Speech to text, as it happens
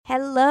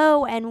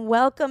Hello and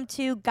welcome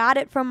to Got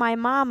It From My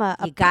Mama.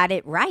 You got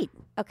it right.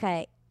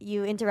 Okay,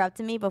 you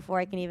interrupted me before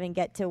I can even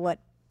get to what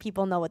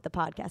people know what the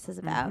podcast is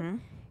about.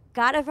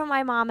 Got It From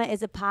My Mama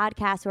is a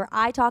podcast where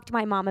I talk to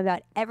my mom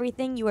about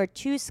everything you are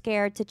too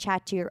scared to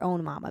chat to your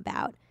own mom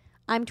about.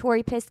 I'm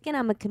Tori Piskin.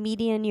 I'm a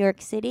comedian in New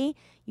York City.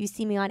 You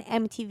see me on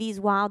MTV's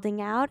Wilding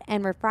Out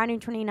and Refinery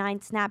 29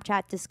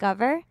 Snapchat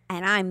Discover.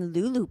 And I'm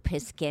Lulu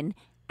Piskin,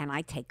 and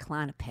I take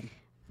Klonopin.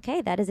 Okay,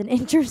 that is an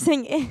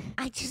interesting...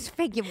 I just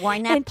figured, why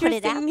not put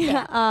it out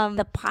there?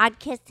 The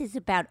podcast is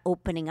about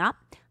opening up.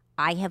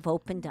 I have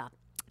opened up.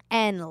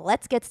 And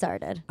let's get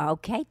started.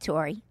 Okay,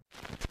 Tori.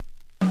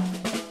 I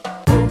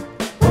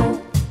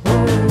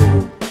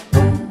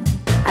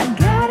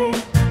got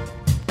it.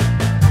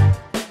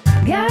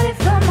 Got it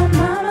from my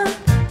mama.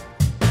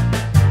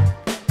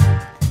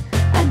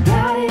 I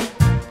got it.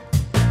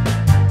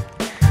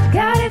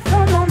 Got it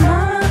from my mama.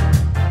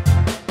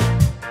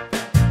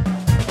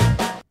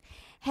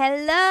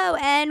 Hello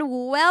and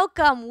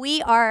welcome.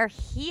 We are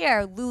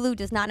here. Lulu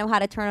does not know how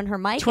to turn on her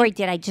mic. Tori,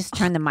 did I just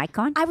turn the mic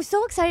on? I was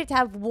so excited to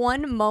have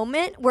one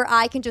moment where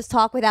I can just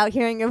talk without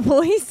hearing your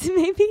voice.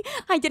 Maybe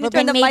I didn't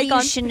turn the mic on. Maybe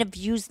you shouldn't have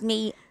used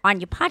me on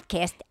your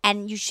podcast,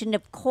 and you shouldn't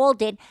have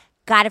called it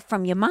Got It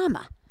From Your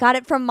Mama. Got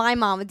it from my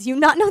mama. Do you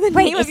not know the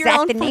name of your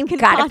own Is that the name? fucking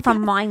Got podcast? It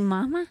From My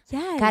Mama?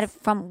 Yes. Got it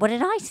from, what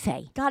did I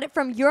say? Got it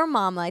from your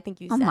mama, I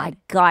think you said. Oh, my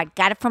God.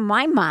 Got it from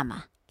my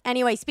mama.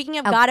 Anyway, speaking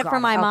of got it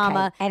from my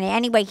mama. And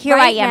anyway, here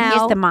Right I am. now-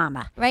 Here's the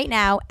mama. Right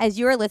now, as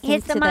you're listening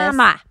Here's to the this.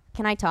 mama.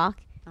 Can I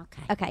talk?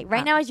 Okay. Okay,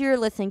 right now as you're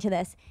listening to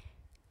this,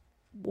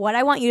 what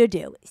I want you to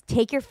do is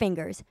take your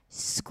fingers,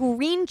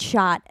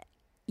 screenshot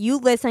you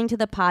listening to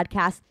the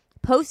podcast,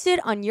 post it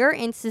on your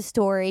Insta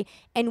story,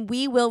 and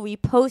we will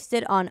repost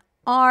it on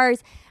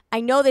ours.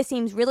 I know this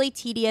seems really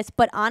tedious,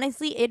 but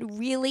honestly, it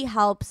really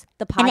helps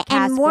the podcast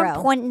And more grow.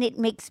 important, it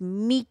makes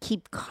me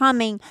keep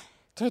coming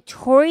to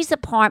Tori's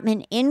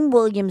apartment in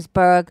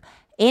Williamsburg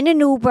in an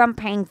Uber I'm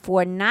paying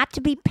for, not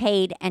to be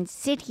paid, and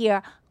sit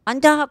here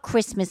under her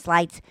Christmas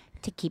lights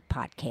to keep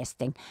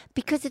podcasting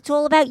because it's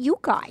all about you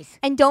guys.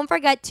 And don't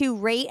forget to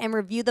rate and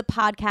review the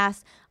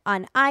podcast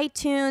on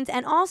iTunes.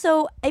 And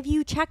also, if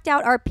you checked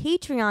out our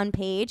Patreon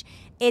page,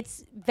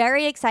 it's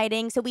very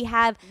exciting. So we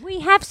have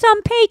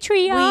some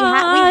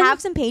Patreon. we have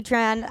some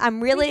Patreon.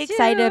 I'm really We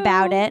excited do.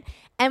 about it.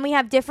 And we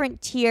have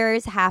different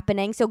tiers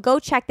happening. So go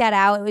check that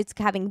out. It's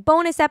having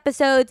bonus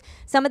episodes.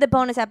 Some of the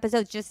bonus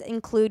episodes just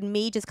include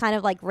me just kind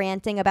of like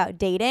ranting about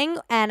dating.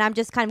 And I'm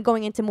just kind of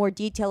going into more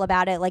detail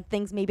about it, like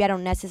things maybe I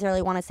don't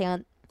necessarily want to say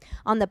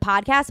on the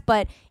podcast.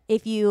 But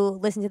if you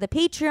listen to the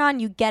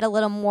Patreon, you get a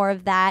little more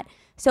of that.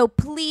 So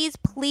please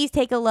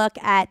take a look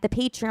at the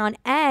Patreon.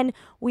 And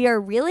we are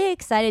really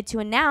excited to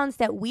announce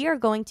that we are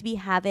going to be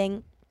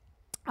having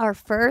our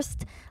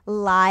first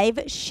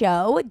live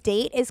show.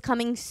 Date is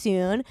coming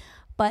soon,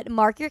 but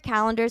mark your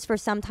calendars for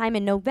sometime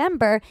in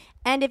November.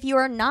 And if you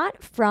are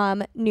not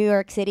from New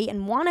York City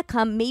and want to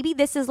come, maybe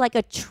this is like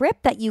a trip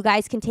that you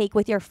guys can take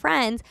with your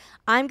friends.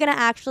 I'm going to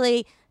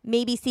actually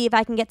maybe see if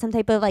I can get some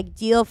type of like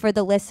deal for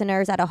the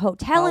listeners at a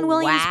hotel in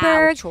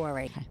Williamsburg. Wow,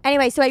 Tori.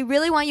 Anyway, so I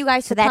really want you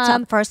guys So to that's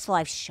come. our first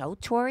live show,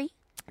 Tori?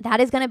 That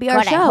is going to be our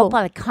God, show. I hope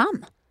I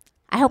come.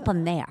 I hope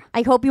I'm there.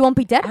 I hope you won't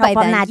be dead I by hope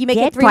I'm then. not You make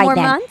dead it 3 by more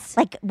then. months?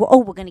 Like, we're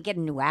going to get a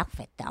new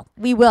outfit, though.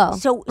 We will.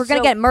 So- we're going so-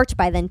 to get merch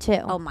by then too.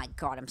 Oh, my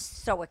God. I'm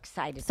so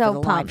excited So for the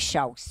live pumped.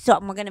 show. So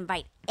we're going to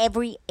invite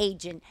every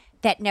agent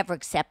that never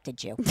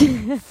accepted you.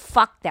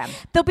 Fuck them.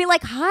 They'll be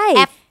like,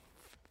 "Hi."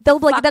 They'll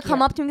fuck come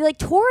you. up to me and be like,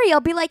 "Tori." I'll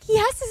be like,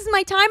 "Yes, this is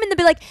my time." And they'll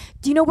be like,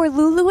 "Do you know where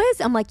Lulu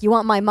is?" I'm like, "You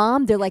want my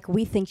mom?" They're like,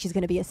 "We think she's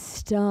gonna be a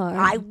star."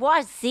 I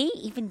was. See,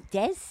 even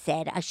Des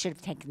said I should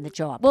have taken the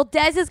job. Well,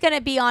 Des is gonna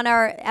be on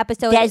our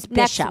episode Des next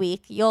Bishop.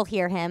 week. You'll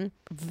hear him.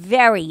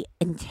 Very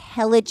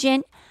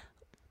intelligent,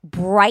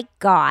 bright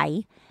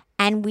guy.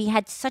 And we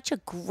had such a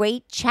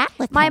great chat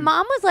with My him.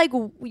 mom was like,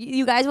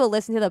 "You guys will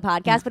listen to the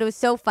podcast," but it was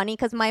so funny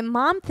because my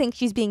mom thinks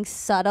she's being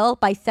subtle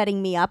by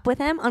setting me up with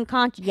him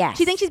unconscious. Yes.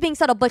 She thinks she's being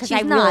subtle, but 'Cause she's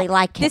I not. really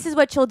like him. This is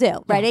what she'll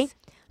do. Ready? Yes.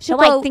 She'll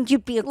So go, I think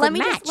you'd be a good let me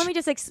match. I'm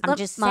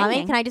just Mommy,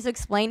 saying. can I just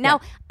explain? Now,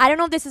 I don't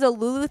know if this is a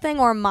Lulu thing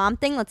or a mom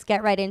thing. Let's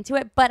get right into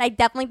it. But I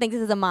definitely think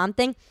this is a mom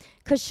thing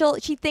because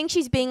she thinks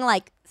she's being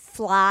like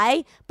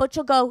sly, but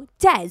she'll go,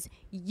 "Des,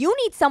 you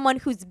need someone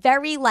who's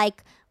very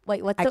like,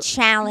 wait, what's A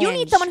challenge. You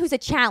need someone who's a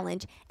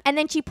challenge." And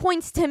then she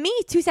points to me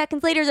 2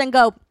 seconds later and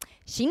go,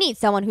 "She needs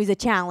someone who's a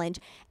challenge."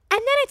 And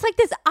then it's like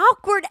this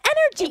awkward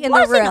energy It in the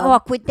wasn't room.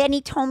 awkward. Then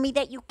he told me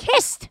that you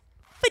kissed.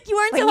 But you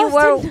weren't When you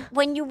supposed were to.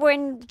 when you were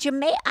in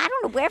Jamaica, I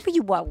don't know, wherever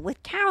you were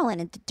with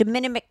Carolyn in the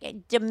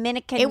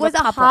Dominican It was a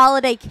Republic.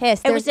 holiday kiss.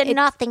 It was There's- a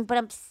nothing, but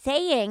I'm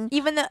saying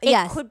Even though, it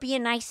yes. could be a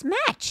nice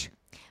match.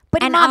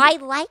 But And Mom, I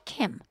like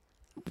him.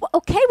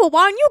 okay, well,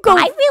 why don't you go?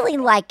 I really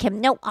like him.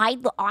 No,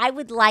 I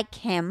would like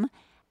him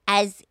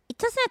as, it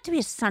doesn't have to be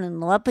a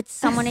son-in-law, but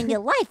someone in your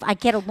life. I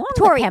get along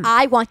Tori, with him.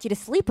 I want you to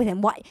sleep with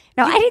him. Why?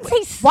 No, I didn't say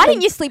Why sleep.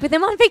 didn't you sleep with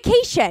him on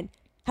vacation?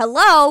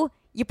 Hello?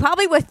 You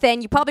probably were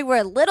thin. You probably were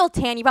a little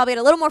tan. You probably had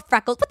a little more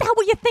freckles. What the hell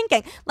were you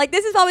thinking? Like,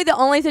 this is probably the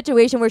only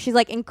situation where she's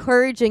like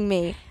encouraging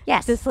me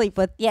to sleep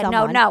with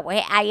someone. No.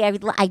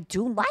 I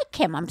do like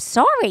him. I'm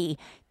sorry.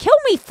 Kill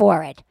me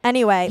for it.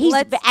 Anyway,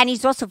 and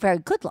he's also very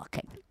good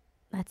looking.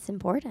 That's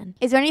important.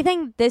 Is there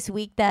anything this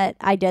week that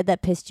I did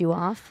that pissed you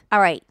off?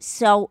 All right.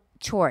 So,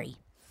 Tori,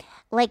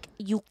 like,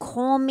 you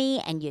call me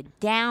and you're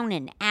down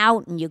and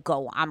out and you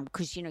go,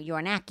 because, you're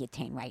on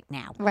Accutane right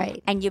now.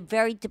 Right. And you're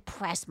very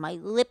depressed. My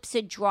lips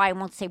are dry. I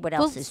won't say what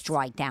else is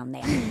dry down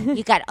there.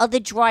 You got other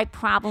dry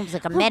problems,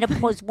 like a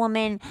menopause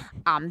woman.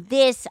 I'm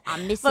missing.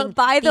 But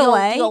by the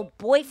way, the old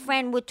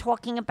boyfriend we're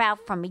talking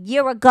about from a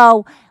year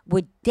ago.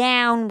 We're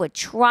down, we're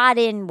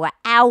trodden, we're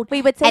out.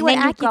 Wait, but say and what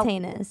then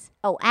Accutane is.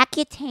 Oh,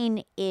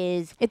 Accutane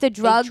is It's a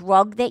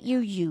drug that you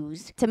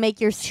use to make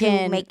your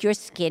skin to make your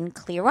skin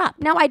clear up.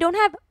 Now, I don't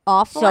have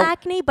awful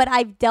acne, but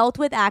I've dealt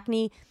with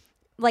acne.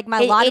 Like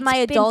a lot of my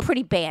It's adult, been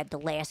pretty bad the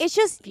last. it's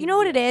just you know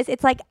what it is.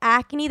 It's like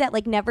acne that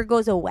like never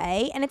goes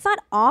away, and it's not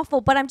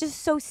awful. But I'm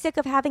just so sick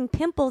of having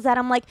pimples that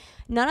I'm like,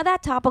 none of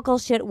that topical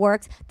shit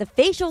works. The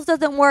facials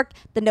doesn't work.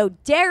 The no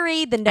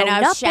dairy, the no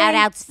nothing. Shout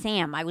out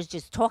Sam. I was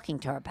just talking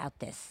to her about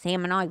this.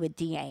 Sam and I were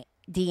DMing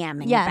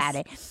about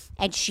it,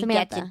 and she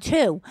Samantha. gets it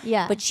too.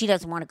 Yeah. But she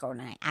doesn't want to go to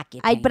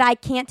Accutane. But I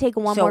can't take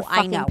one more I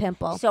fucking know.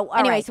 pimple. So all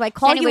anyway, right. so I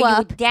called you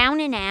up. You're down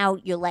and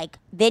out. You're like,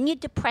 then you're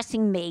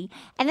depressing me,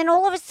 and then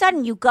all of a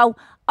sudden you go,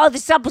 oh, the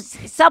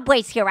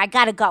subway's here. I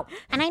gotta go,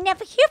 and I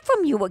never hear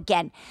from you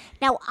again.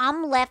 Now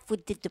I'm left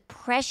with the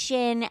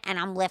depression, and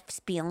I'm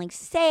left feeling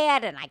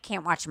sad, and I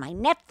can't watch my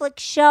Netflix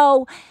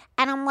show,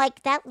 and I'm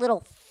like, that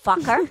little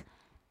fucker.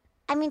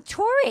 I mean,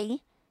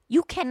 Tori.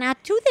 You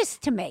cannot do this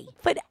to me.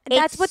 But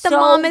that's It's what the so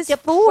mom is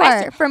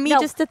depressing. for me No,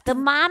 just to. The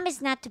mom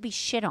is not to be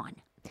shit on.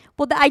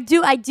 Well, I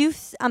do.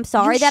 I'm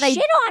sorry that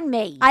shit on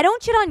me. I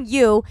don't shit on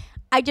you.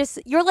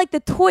 You're like the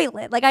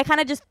toilet. Like I kind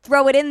of just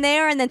throw it in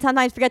there and then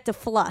sometimes forget to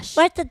flush.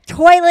 But the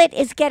toilet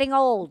is getting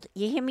old.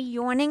 You hear me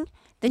yawning?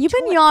 You've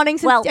been yawning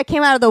since I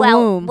came out of the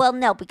womb. Well,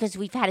 no, because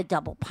we've had a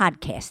double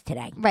podcast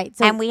today. Right.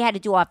 And we had to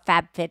do our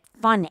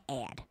FabFitFun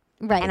ad.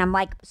 Right. And I'm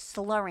like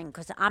slurring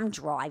because I'm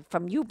dry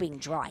from you being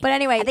dry. But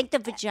anyway. I think the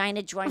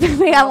vagina dry.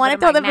 Wait, I want to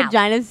tell the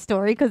vagina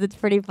story because it's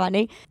pretty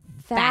funny.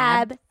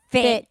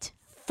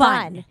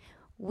 FabFitFun.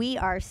 We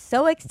are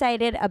so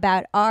excited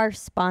about our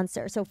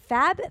sponsor. So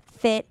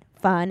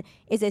FabFitFun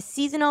is a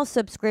seasonal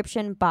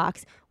subscription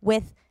box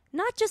with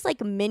not just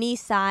like mini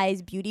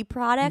size beauty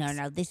products.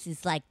 No, this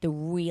is like the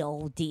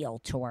real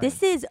deal, Tori.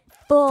 This is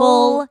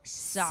full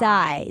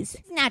size.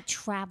 It's not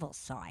travel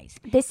size.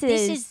 This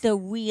is the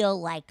real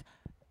like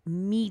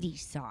meaty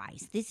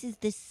size. This is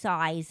the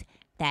size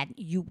that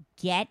you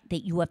get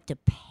that you have to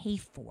pay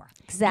for.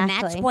 Exactly.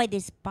 And that's why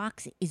this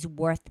box is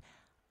worth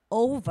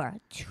over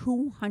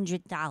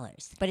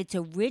 $200. But it's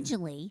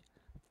originally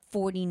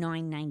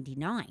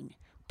 $49.99.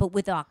 But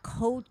with our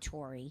code,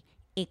 Tori,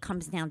 it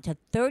comes down to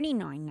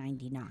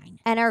 $39.99.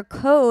 And our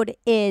code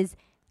is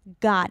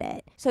Got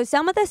It. So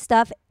some of the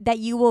stuff that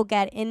you will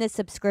get in the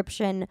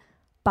subscription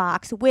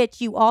box,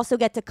 which you also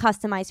get to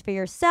customize for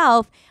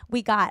yourself.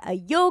 We got a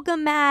yoga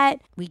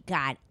mat. We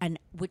got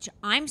which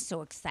I'm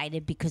so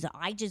excited because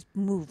I just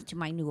moved to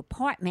my new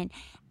apartment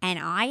and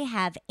I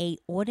have a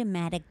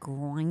automatic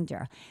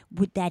grinder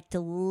with that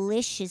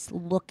delicious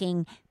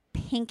looking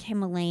pink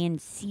Himalayan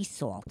sea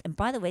salt. And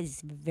by the way, this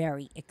is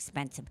very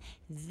expensive.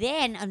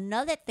 Then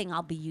another thing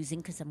I'll be using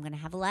because I'm going to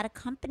have a lot of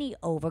company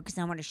over because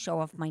I want to show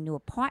off my new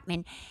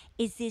apartment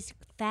is this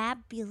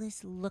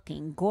fabulous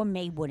looking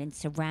gourmet wooden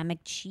ceramic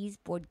cheese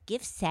board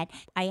gift set.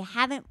 I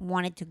haven't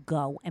wanted to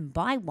go and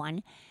buy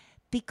one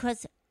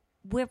because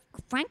we're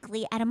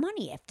frankly out of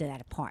money after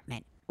that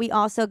apartment. We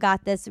also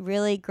got this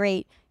really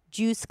great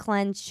juice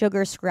cleanse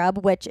sugar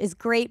scrub, which is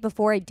great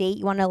before a date.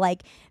 You want to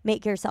like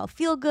make yourself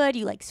feel good.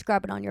 You like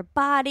scrub it on your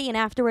body and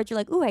afterwards you're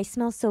like, ooh, I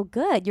smell so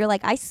good. You're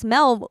like, I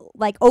smell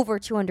like over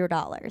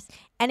 $200.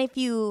 And if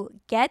you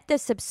get the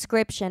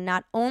subscription,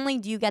 not only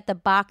do you get the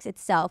box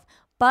itself,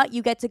 but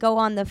you get to go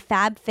on the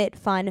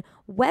FabFitFun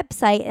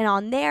website, and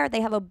on there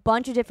they have a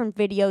bunch of different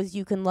videos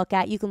you can look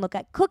at. You can look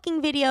at cooking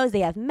videos.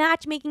 They have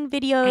matchmaking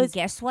videos. And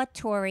guess what,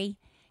 Tori?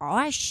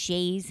 Our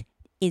Shays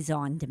is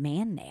on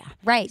demand there.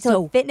 Right.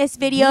 So fitness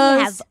videos.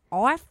 We have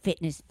our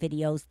fitness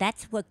videos.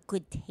 That's what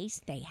good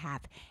taste they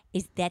have,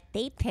 is that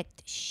they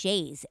picked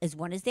Shays as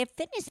one of their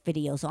fitness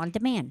videos on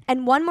demand.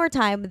 And one more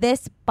time,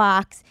 this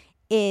box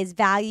is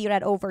valued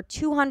at over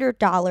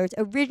 $200.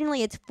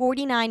 Originally, it's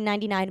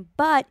 $49.99,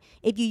 but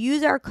if you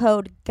use our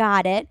code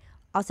Got It,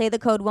 I'll say the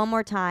code one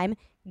more time,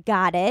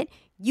 Got It,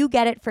 you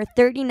get it for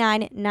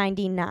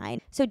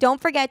 $39.99. So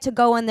don't forget to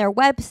go on their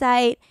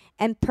website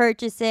and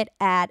purchase it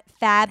at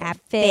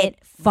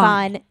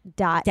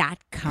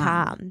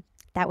fabfitfun.com.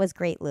 That was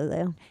great,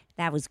 Lulu.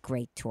 That was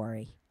great,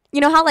 Tori.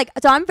 You know how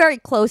so I'm very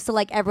close to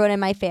like everyone in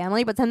my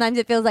family, but sometimes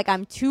it feels like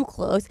I'm too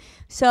close.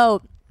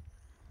 So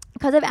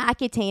because of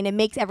Accutane, it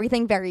makes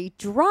everything very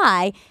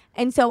dry.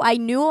 And so I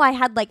knew I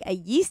had like a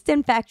yeast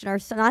infection, or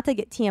so, not to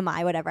get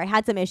TMI, whatever. I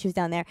had some issues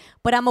down there.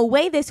 But I'm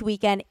away this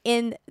weekend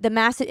in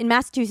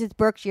Massachusetts,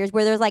 Berkshires,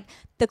 where there's like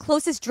the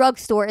closest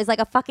drugstore is like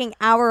a fucking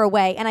hour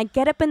away. And I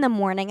get up in the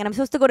morning and I'm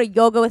supposed to go to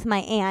yoga with my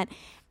aunt.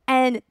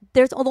 And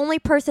there's the only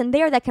person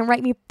there that can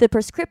write me the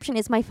prescription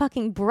is my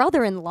fucking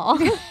brother-in-law.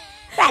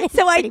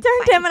 So I turned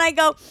to him and I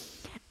go,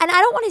 and I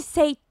don't want to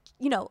say,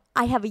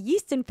 I have a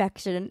yeast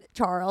infection,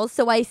 Charles.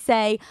 So I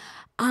say,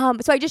 so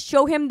I just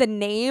show him the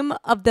name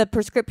of the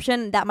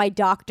prescription that my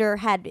doctor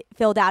had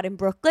filled out in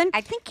Brooklyn.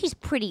 I think he's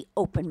pretty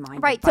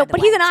open-minded. Right. So, but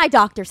he's an eye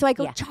doctor. So I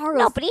go, Charles.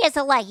 No, but he has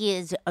he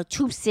has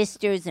two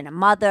sisters and a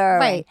mother.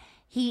 Right.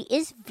 He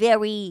is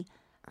very.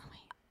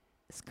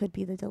 This could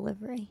be the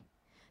delivery.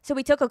 So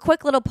we took a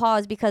quick little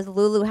pause because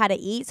Lulu had to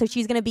eat. So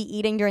she's going to be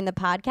eating during the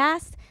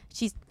podcast.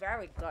 She's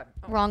very good.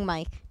 Wrong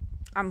mic.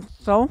 I'm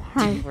so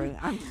hungry.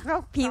 I'm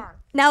so sorry.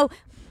 Now,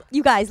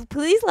 you guys,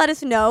 please let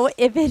us know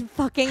if it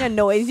fucking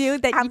annoys you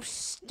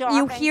that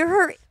you hear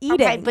her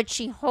eating. Okay, but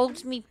she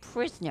holds me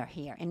prisoner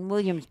here in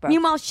Williamsburg.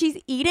 Meanwhile, she's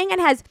eating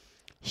and has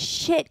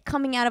shit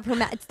coming out of her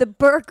mouth. It's the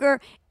burger,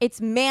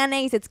 it's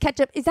mayonnaise, it's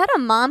ketchup. Is that a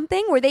mom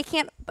thing where they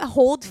can't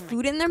hold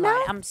food in their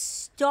mouth? I'm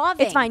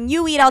starving. It's fine.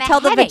 You eat. I'll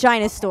tell the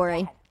vagina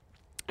story.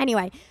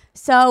 Anyway,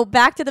 so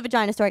back to the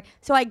vagina story.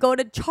 So I go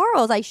to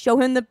Charles. I show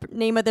him the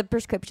name of the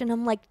prescription.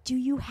 I'm like, do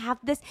you have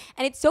this?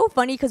 And it's so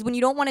funny because when you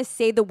don't want to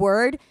say the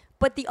word,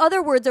 but the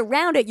other words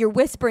around it, you're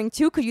whispering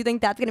too because you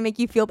think that's going to make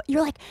you feel.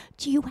 You're like,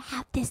 do you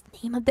have this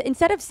name of the?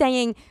 Instead of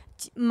saying,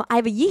 I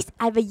have a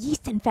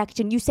yeast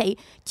infection, you say,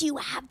 do you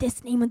have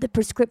this name of the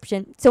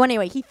prescription? So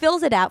anyway, he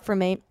fills it out for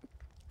me.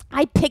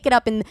 I pick it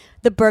up in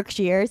the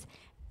Berkshires.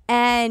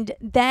 And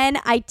then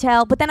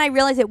but then I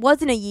realized it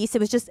wasn't a yeast. It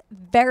was just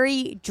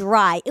very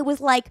dry. It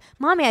was like,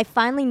 Mommy, I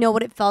finally know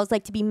what it feels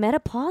like to be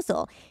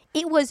menopausal.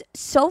 It was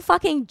so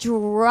fucking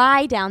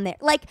dry down there.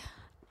 Like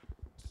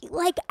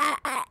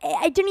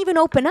I didn't even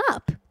open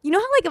up. You know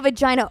how like a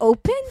vagina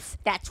opens?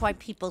 That's why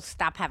people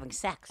stop having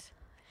sex.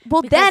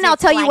 Well, Because then I'll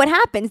it's tell you like- what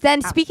happens.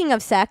 Then speaking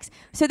of sex,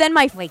 so then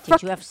Wait,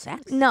 did you have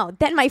sex? No.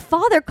 Then my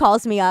father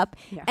calls me up,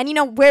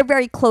 and we're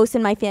very close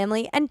in my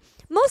family, and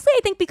mostly I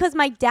think because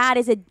my dad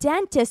is a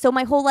dentist, so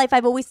my whole life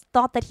I've always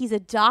thought that he's a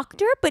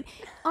doctor, but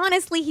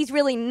honestly, he's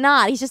really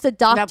not. He's just a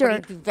doctor. No,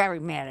 but he'd be very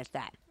mad at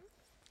that.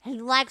 He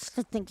likes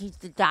to think he's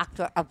the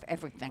doctor of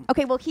everything.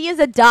 Okay, well, he is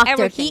a doctor.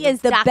 Everything. He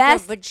is the Doctor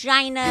best.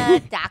 Vagina,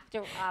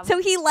 doctor. So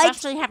he likes.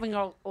 Especially having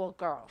all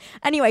girls.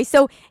 Anyway,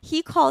 so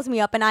he calls me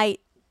up, and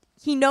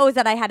he knows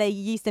that I had a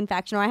yeast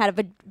infection or I had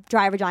a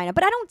dry vagina.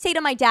 But I don't say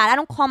to my dad, I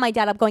don't call my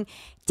dad up going,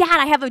 Dad,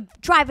 I have a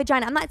dry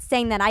vagina. I'm not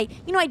saying that. I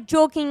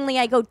jokingly,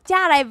 I go,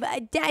 Dad,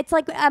 it's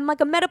like, I'm like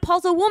a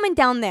menopausal woman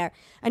down there.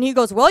 And he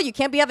goes, well, you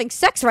can't be having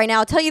sex right now.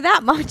 I'll tell you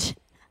that much.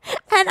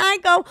 And I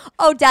go,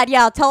 oh, Dad,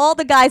 yeah, I'll tell all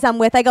the guys I'm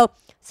with. I go,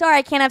 sorry,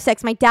 I can't have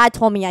sex. My dad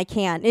told me I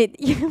can.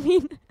 You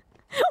mean,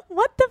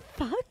 what the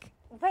fuck?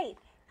 Wait,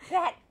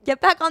 that. Get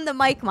back on the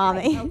mic,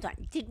 Mommy. Hold on.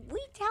 Did we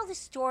tell the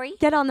story?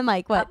 Get on the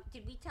mic. What?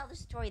 Did we tell the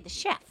story of the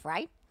chef,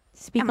 right?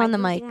 Speak on the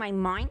mic. Am I losing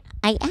my mind?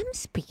 I am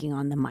speaking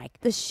on the mic.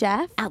 The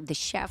chef? Oh, the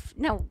chef.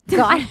 No,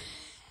 God.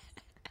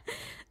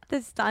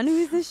 The son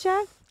who's the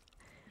chef?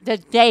 The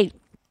date.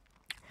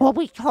 Well,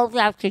 we told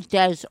out to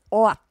Des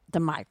off the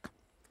mic.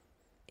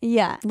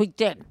 Yeah. We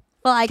did.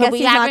 Well, I So guess we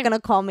he's not haven't- going to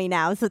call me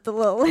now, so it's a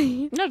little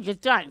late. No, you're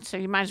done, so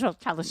you might as well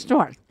tell the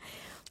story.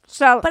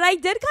 So, But I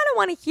did kind of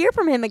want to hear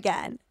from him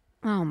again.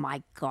 oh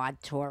my God,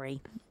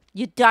 Tori.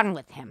 You're done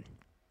with him.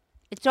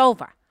 It's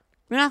over.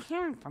 You're not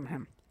hearing from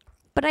him.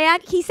 But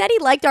he said he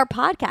liked our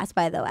podcast,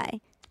 by the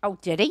way. Oh,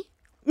 did he?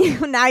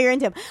 Now you're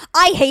into him.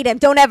 I hate him.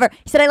 Don't ever.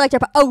 He said I liked our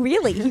Oh,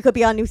 really? He could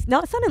be our new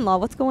son-in-law.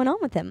 What's going on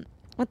with him?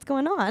 What's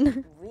going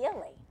on?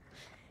 Really?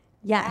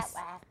 Yes.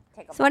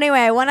 So anyway,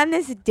 I went on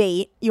this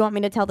date. You want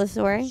me to tell the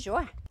story?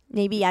 Sure.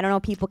 Maybe, I don't know,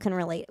 people can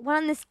relate. Went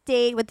on this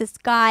date with this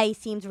guy. He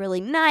seems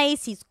really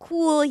nice. He's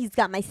cool. He's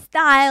got my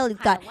style.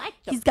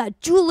 He's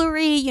got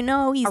jewelry,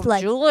 He's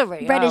like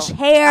jewelry. reddish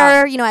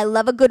hair. I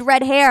love a good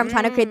red hair. I'm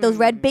trying to create those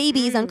red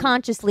babies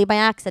unconsciously by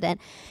accident.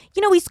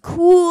 He's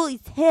cool.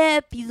 He's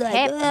hip. He's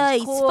like,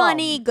 he's cool,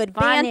 funny. Good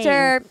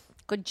banter.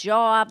 Good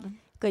job.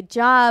 Good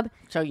job.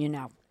 So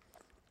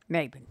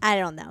maybe. I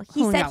don't know.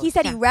 Who He knows?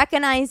 said he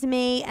recognized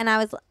me, and I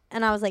was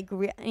like,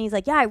 and he's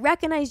like, yeah, I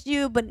recognized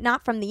you, but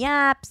not from the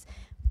apps.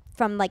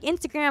 From like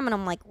Instagram, and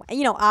I'm like,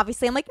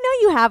 obviously I'm like, no,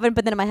 you haven't.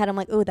 But then in my head, I'm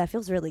like, oh, that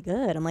feels really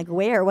good. I'm like,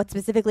 where? What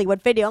specifically?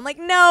 What video? I'm like,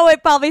 no,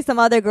 it probably some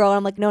other girl. And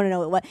I'm like, no,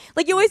 it what?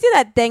 Like you always do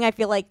that thing. I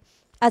feel like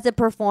as a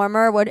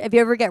performer, if you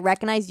ever get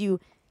recognized,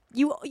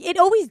 it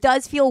always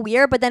does feel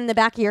weird, but then in the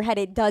back of your head,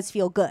 it does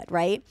feel good,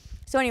 right?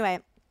 So anyway,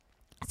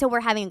 so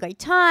we're having a great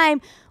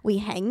time. We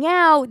hang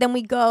out, then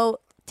we go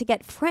to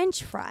get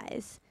French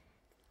fries.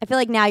 I feel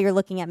like now you're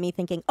looking at me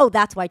thinking, oh,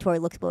 that's why Tori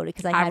looks bloated,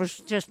 because I was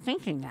just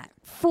thinking that.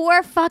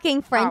 4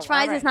 fucking French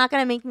fries all right. is not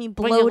going to make me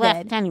Well, you bloated.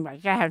 left anyway.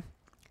 Go ahead.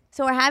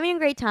 So we're having a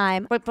great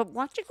time But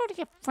why'd you go to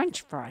get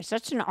French fries?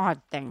 That's an odd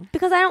thing.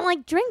 because I don't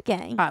like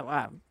drinking.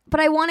 Oh,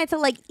 But I wanted to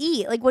like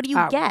eat. Like, what do you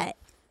Oh. get?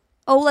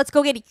 Oh, let's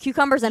go get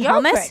cucumbers and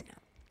hummus. Yogurt.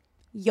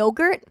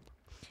 Yogurt?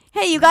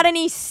 hey, you got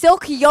any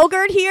silk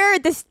yogurt here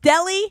at this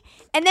deli?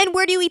 And then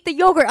where do you eat the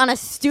yogurt? On a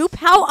stoop?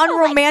 How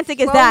unromantic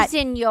is that?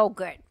 Frozen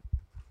yogurt.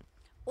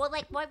 Or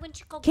like, why wouldn't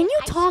you go Can get you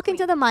ice talk cream?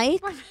 into the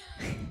mic?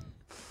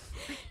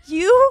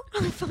 You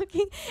are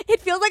fucking...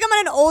 It feels like I'm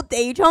on an old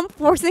age home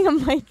forcing a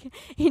mic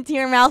into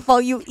your mouth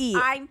while you eat.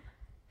 I'm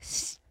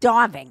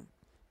starving.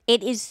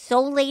 It is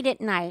so late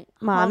at night.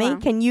 Mommy, Hold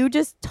on. can you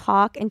just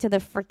talk into the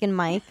freaking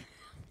mic?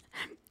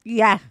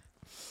 Yeah.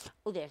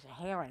 Oh, there's a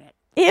hair in it.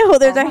 Ew,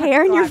 there's Oh a my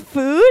hair in your God.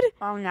 food?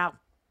 Oh, no.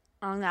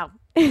 Oh, no.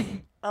 Ew.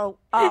 Oh,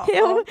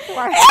 Ew.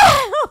 poor-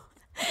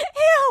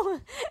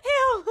 Ew.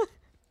 Ew.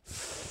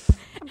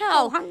 I'm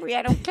so hungry.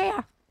 I don't care.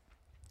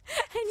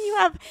 And you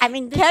have I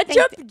mean, this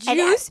ketchup thing,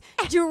 juice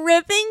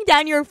dripping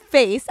down your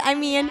face. I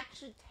mean,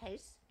 actually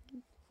taste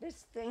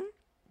this thing.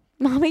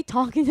 Mommy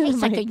talking to the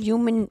Tastes mic. like a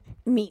human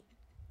meat.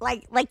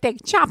 Like they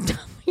chopped up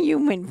a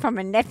human from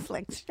a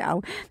Netflix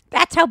show.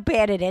 That's how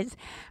bad it is.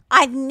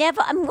 I've never,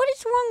 I mean, what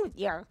is wrong with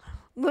you?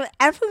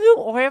 Wherever you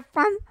order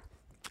from,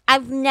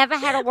 I've never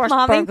had a worse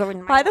Mommy, burger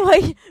in my by life. the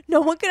way,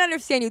 no one can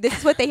understand you. This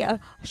is what they hear.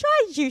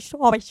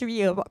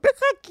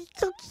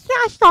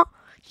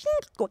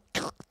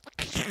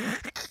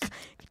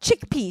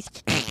 Chickpeas.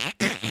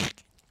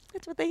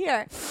 That's what they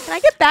hear. Can I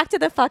get back to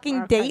the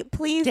fucking Okay. date,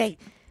 please? Date.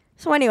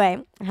 So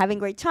anyway, we're having a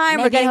great time.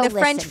 We're Maybe getting the he'll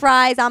French listen.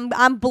 fries.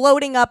 I'm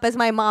bloating up as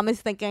my mom is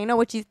thinking. I know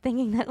what she's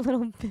thinking, that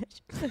little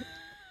bitch.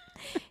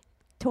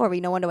 Tori,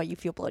 no wonder why you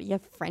feel bloated. You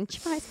have French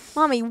fries?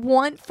 Mommy,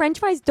 French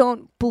fries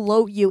don't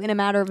bloat you in a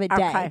matter of a day.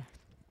 Okay.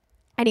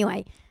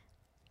 Anyway,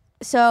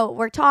 so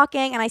we're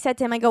talking, and I said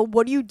to him, I go,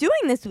 what are you doing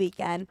this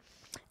weekend?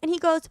 And he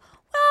goes,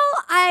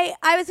 well, I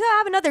was going to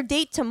have another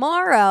date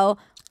tomorrow,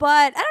 but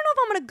I don't know if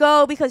I'm going to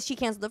go because she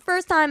canceled the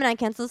first time and I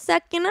canceled the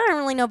second. I don't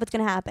really know if it's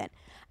going to happen.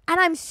 And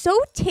I'm so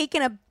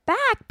taken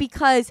aback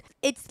because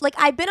it's like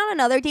I've been on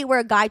another date where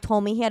a guy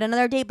told me he had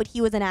another date, but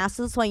he was an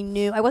asshole, so I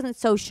knew. I wasn't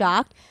so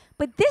shocked.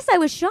 But this, I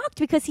was shocked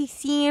because he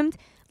seemed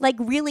like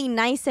really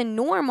nice and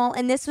normal,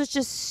 and this was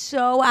just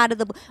so out of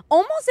the blue.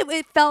 Almost,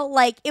 it felt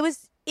like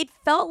it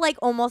felt like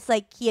almost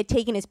like he had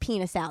taken his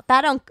penis out.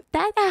 That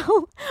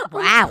how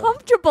Wow.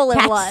 uncomfortable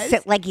it was.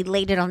 That's like he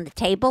laid it on the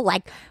table,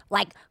 like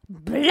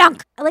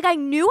blunk. Like I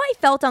knew I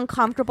felt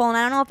uncomfortable, and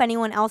I don't know if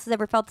anyone else has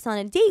ever felt this on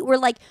a date where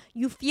like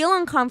you feel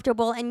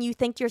uncomfortable and you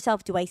think to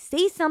yourself, do I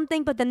say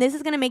something? But then this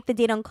is going to make the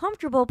date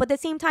uncomfortable. But at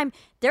the same time,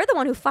 they're the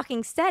one who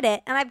fucking said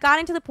it. And I've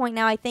gotten to the point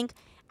now, I think,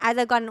 as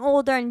I've gotten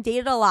older and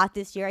dated a lot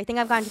this year, I think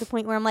I've gotten to the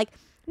point where I'm like,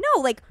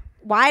 no, like,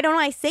 why don't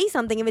I say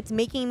something if it's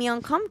making me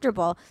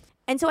uncomfortable?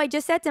 And so I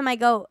just said to him, I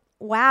go,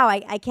 wow,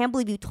 I can't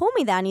believe you told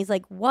me that. And he's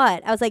like,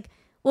 what? I was like,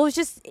 well,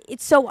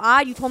 it's so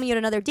odd. You told me you had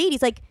another date.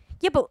 He's like,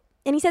 yeah, but,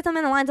 and he said something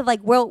in the lines of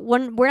like, well,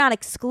 we're not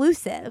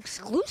exclusive.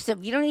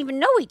 Exclusive. You don't even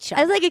know each I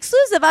other. was like,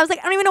 exclusive. I was like,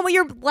 I don't even know what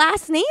your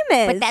last name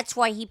is. But that's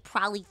why he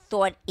probably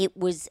thought it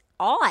was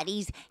odd.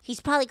 He's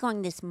probably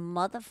going, this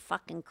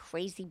motherfucking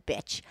crazy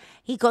bitch.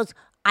 He goes,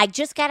 I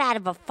just got out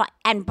of a fight.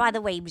 And by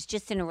the way, he was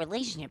just in a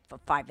relationship for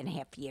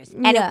 5.5 years.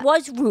 And Yeah. it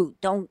was rude.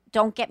 Don't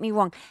get me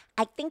wrong.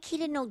 I think he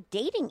didn't know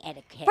dating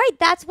etiquette. right.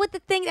 That's what the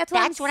thing. That's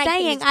what That's I'm what I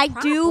saying. think is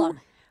the do. problem.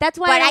 That's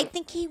why. But I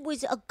think he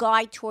was a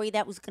guy, Tori,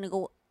 that was going to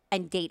go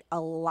and date a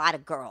lot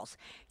of girls.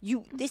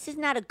 This is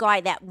not a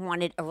guy that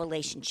wanted a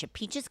relationship.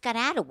 He just got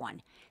out of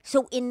one.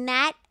 So in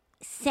that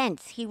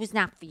sense, he was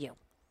not for you.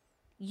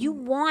 You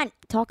want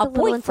talk a a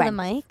little into the boyfriend.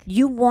 mic.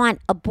 You want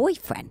a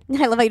boyfriend.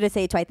 I love how you just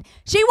say it twice.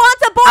 She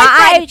wants a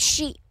boyfriend.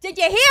 She Did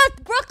you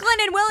hear Brooklyn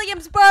and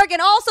Williamsburg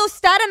and also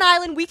Staten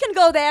Island? We can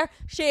go there.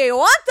 She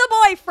wants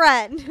a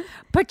boyfriend.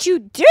 But you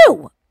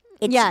do.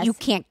 Yes. You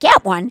can't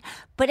get one.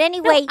 But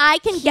anyway, No, I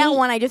can get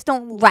one. I just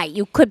don't. Right,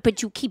 you could,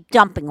 but you keep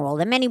dumping all of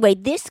them. Anyway,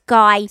 this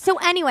guy So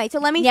anyway, so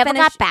let me never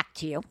finish. got back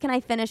to you. Can I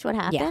finish what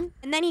happened? Yeah.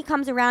 And then he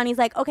comes around. He's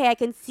like, okay, I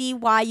can see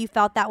why you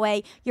felt that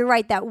way. You're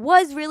right. That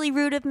was really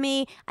rude of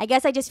me. I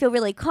guess I just feel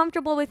really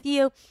comfortable with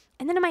you.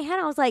 And then in my head,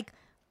 I was like,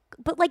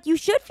 but like you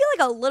should feel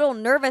like a little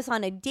nervous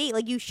on a date.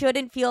 Like you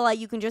shouldn't feel like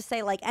you can just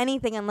say like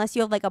anything unless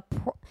you have like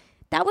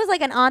that was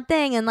like an odd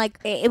thing. And like,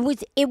 It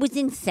was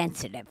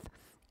insensitive.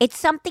 It's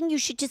something you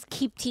should just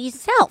keep to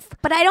yourself.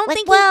 but I don't Like,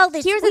 think. well,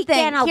 this here's the thing.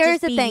 weekend I'll Here's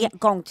just the be thing.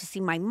 going to see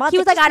my mother. He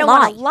was like, Just I don't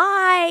want to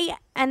lie.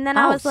 And then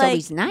I was so like,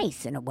 he's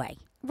nice in a way.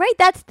 right.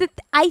 That's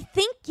I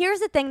think here's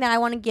the thing that I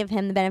want to give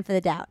him the benefit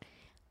of the doubt.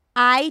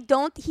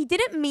 He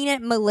didn't mean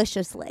it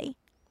maliciously.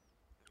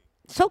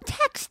 So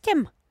text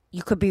him.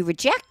 You could be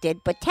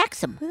rejected, but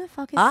text him. Who the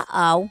fuck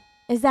Uh-oh.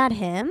 is that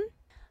him?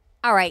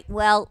 All right,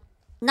 well,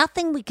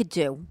 nothing we could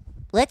do.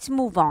 Let's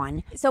move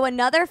on. So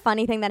another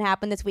funny thing that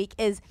happened this week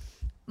is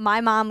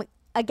my mom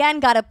again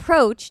got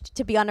approached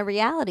to be on a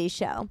reality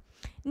show.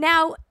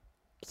 Now,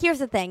 here's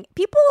the thing.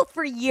 People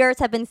for years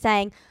have been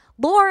saying,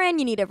 Lauren,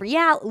 you need a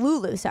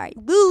Lulu,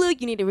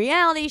 you need a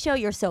reality show.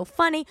 You're so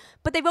funny.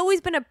 But they've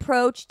always been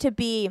approached to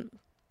be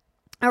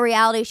a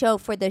reality show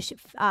for the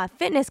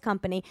fitness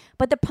company.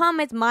 But the problem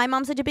is my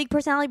mom's such a big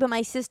personality, but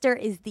my sister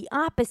is the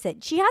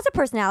opposite. She has a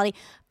personality,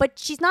 but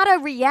she's not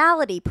a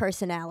reality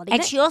personality.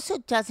 And she also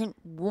doesn't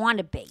want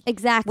to be.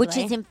 Exactly. Which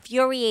is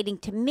infuriating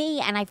to me.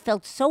 And I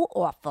felt so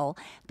awful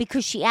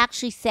because she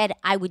actually said,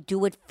 I would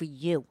do it for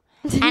you.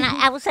 And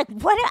I was like,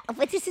 what?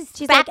 This is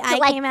She's back like,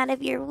 to I came out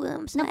of your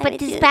womb. So no, I but would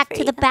this do is it back for to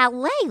you. the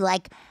ballet.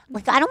 Like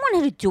I don't want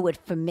her to do it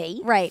for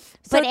me. Right.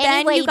 But So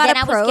anyway, then you got then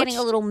I approached. was getting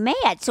a little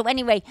mad. So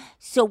anyway,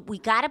 so we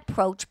got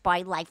approached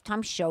by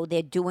Lifetime Show.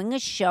 They're doing a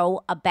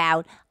show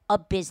about a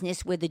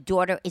business where the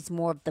daughter is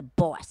more of the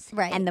boss.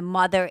 Right. And the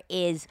mother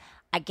is,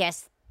 I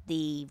guess,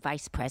 the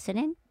vice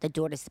president. The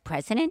daughter's the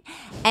president.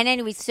 And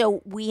anyway,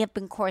 so we have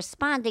been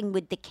corresponding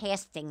with the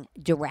casting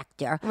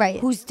director. Right.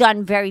 Who's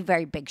done very,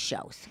 very big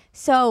shows.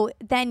 So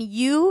then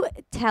you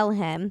tell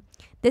him,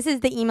 this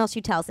is the email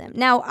she tells him.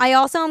 Now, I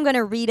also am going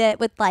to read it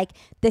with like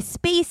the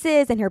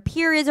spaces and her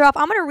periods are off.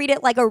 I'm going to read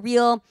it like a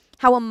real,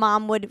 how a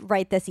mom would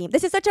write this email.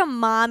 This is such a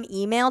mom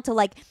email to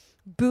like,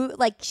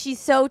 like she's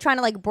so trying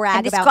to like brag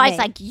And this about guy's me.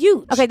 like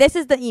huge. Okay, this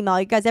is the email.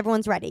 You guys,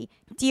 everyone's ready.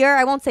 Dear,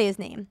 I won't say his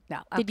name. No.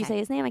 Did you okay. say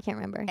his name? I can't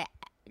remember.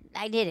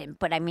 I didn't,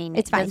 but I mean,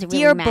 It's it fine. doesn't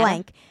Dear really matter.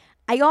 blank.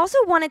 I also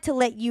wanted to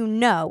let you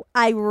know,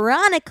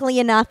 ironically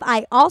enough,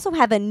 I also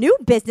have a new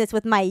business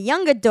with my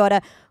younger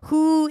daughter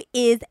who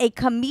is a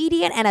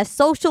comedian and a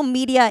social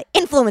media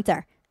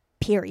influencer.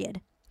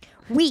 Period.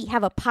 We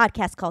have a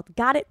podcast called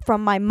Got It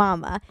From My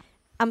Mama.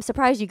 I'm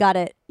surprised you got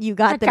it. You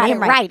got the got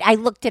name it right. I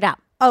looked it up.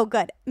 Oh,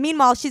 good.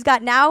 Meanwhile, she's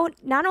got now,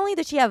 not only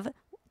does she have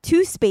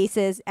 2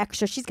 spaces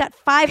extra, she's got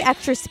 5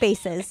 extra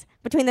spaces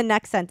between the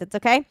next sentence,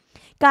 okay?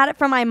 Got It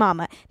From My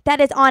Mama. That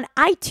is on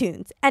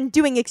iTunes and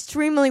doing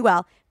extremely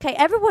well. Okay,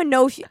 everyone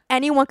knows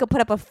anyone could put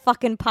up a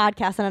fucking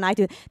podcast on an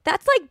iTunes.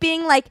 That's like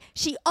being like,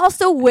 she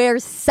also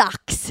wears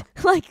socks.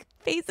 Like,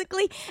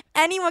 basically,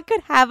 anyone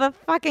could have a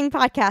fucking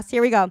podcast.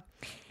 Here we go.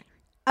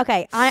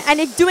 Okay, and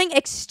it's doing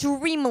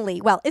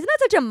extremely well. Isn't that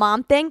such a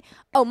mom thing?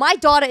 Oh, my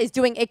daughter is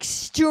doing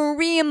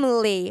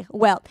extremely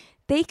well.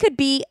 They could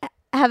be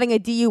having a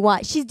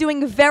DUI. She's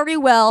doing very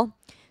well.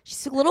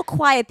 She's a little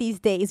quiet these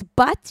days,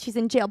 but she's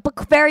in jail.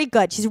 But very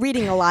good. She's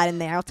reading a lot in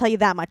there. I'll tell you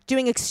that much.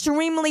 Doing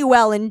extremely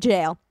well in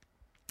jail.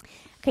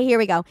 Okay, here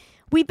we go.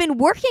 We've been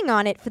working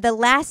on it for the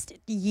last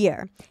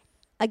year.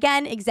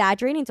 Again,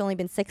 exaggerating. It's only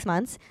been 6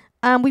 months.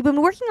 We've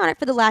been working on it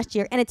for the last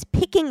year, and it's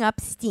picking up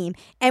steam.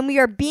 And we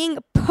are being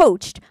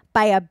poached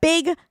by a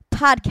big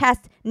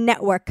podcast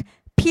network.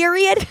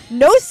 Period.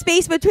 No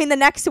space between the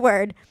next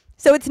word.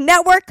 So it's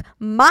network.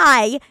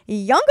 My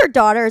younger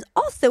daughter is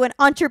also an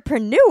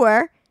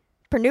entrepreneur,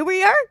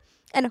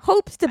 and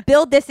hopes to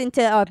build this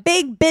into a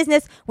big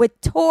business with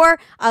tour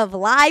of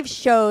live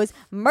shows,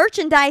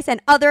 merchandise,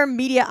 and other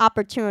media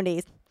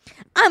opportunities.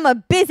 I'm a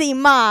busy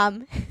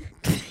mom.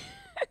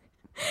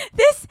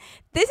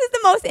 This is the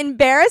most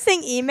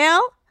embarrassing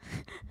email.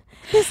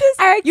 You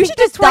should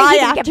just die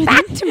after get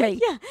back to me.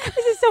 Yeah,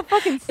 this is so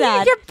fucking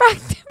sad. Get back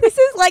to me. This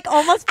is like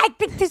almost. I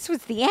think this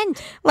was the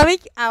end. Let me.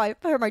 Oh, I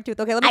hurt my tooth.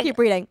 Okay, let me keep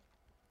reading.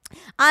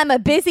 I'm a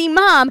busy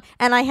mom,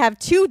 and I have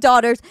 2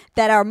 daughters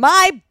that are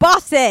my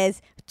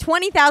bosses.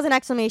 20,000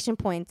 exclamation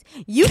points.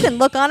 You can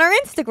look on our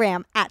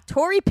Instagram at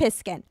Tori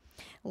Piskin.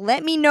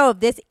 Let me know if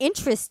this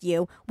interests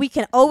you. We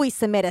can always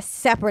submit a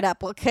separate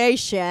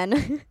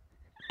application.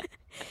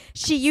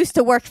 She used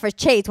to work for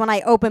Chase when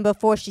I opened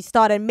before she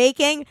started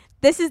making.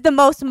 This is the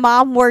most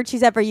mom word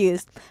she's ever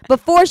used.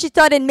 Before she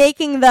started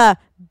making the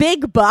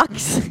big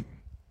bucks.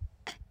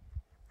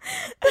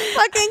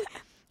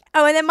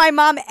 Oh, and then my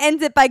mom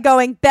ends it by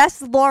going,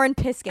 best Lauren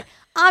Piskin.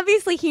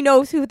 Obviously, he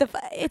knows who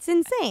it's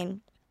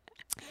insane.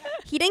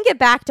 He didn't get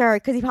back to her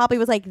because he probably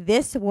was like,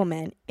 this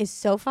woman is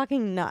so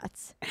fucking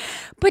nuts.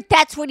 But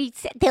that's what he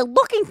said. They're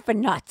looking for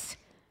nuts.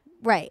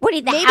 Right. What,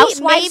 the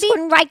housewives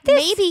wouldn't write this?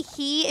 Maybe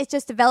he is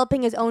just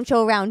developing his own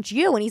show around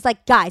you. And he's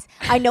like, guys,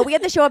 I know we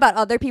have the show about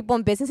other people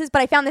and businesses,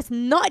 but I found this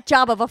nut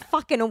job of a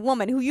fucking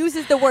woman who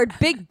uses the word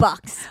big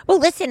bucks. Well,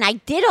 listen, I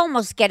did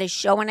almost get a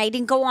show and I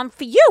didn't go on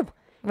for you.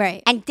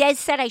 Right. And Des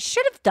said I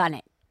should have done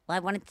it. Well, I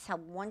wanted to tell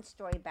one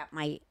story about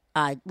my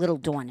little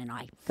Dawn and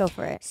I. Go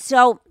for it.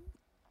 So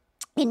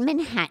in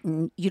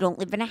Manhattan, you don't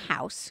live in a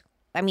house.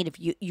 I mean, if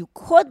you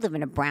could live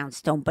in a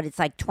brownstone, but it's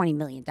like $20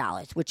 million,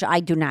 which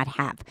I do not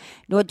have.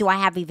 Nor do I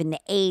have even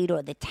the 8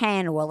 or the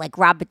 10 or like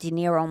Robert De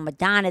Niro and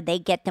Madonna. They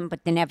get them,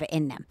 but they're never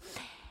in them.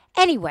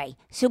 Anyway,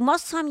 so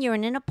most of the time you're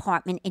in an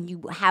apartment and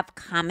you have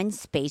common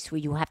space where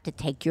you have to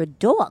take your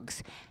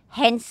dogs.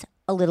 Hence,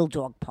 a little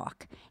dog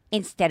park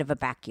instead of a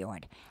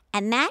backyard.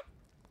 And that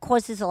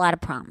causes a lot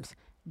of problems.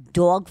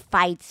 Dog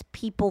fights,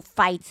 people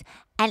fights,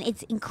 and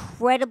it's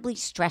incredibly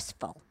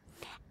stressful.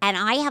 And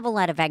I have a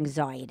lot of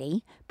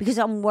anxiety because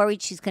I'm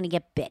worried she's going to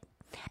get bit.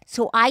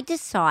 So I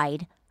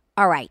decide,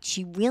 all right,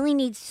 she really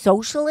needs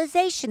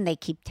socialization. They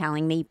keep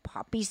telling me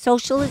puppy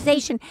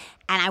socialization.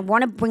 And I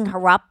want to bring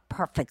her up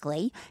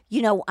perfectly.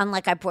 You know,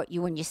 unlike I brought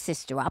you and your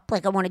sister up.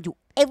 Like I want to do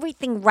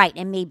everything right.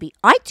 And maybe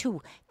I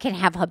too can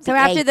have her be So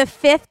after the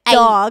 5th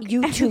dog.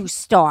 YouTube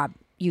star.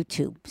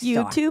 YouTube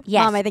star. YouTube?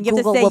 Yes. Mom, I think you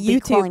have to Google say will be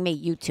YouTube. calling me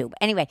YouTube.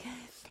 Anyway.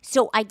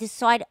 So I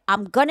decide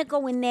I'm going to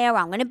go in there.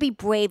 I'm going to be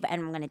brave,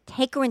 and I'm going to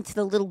take her into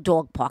the little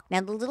dog park.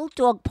 Now, the little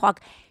dog park,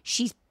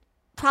 she's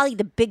probably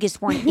the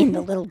biggest one in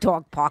the little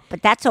dog park,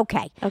 but that's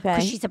okay. Okay.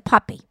 Because she's a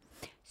puppy.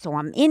 So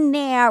I'm in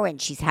there,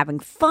 and she's having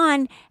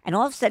fun, and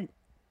all of a sudden,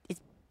 this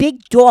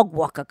big dog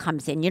walker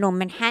comes in. You know,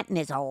 Manhattan,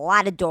 there's a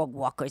lot of dog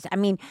walkers. I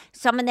mean,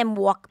 some of them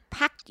walk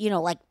packed,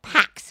 like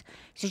packs.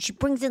 So she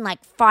brings in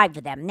like 5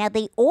 of them. Now,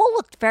 they all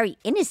looked very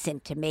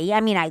innocent to me.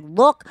 I mean,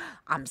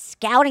 I'm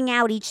scouting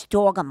out each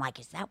dog. I'm like,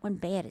 is that one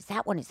bad? Is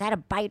that a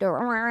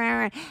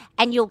biter?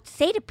 And you'll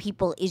say to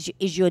people, is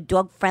your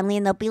dog friendly?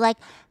 And they'll be like,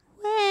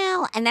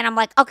 well, and then I'm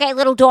like, okay,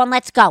 little Dawn,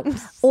 let's go.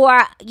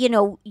 Or,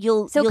 you'll.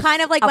 So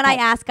kind of like when I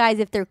ask guys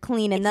if they're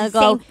clean and they'll the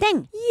go, same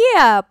thing.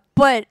 yeah,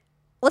 but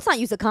let's not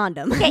use a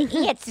condom.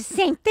 Yeah, it's the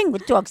same thing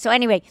with dogs. So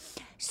anyway,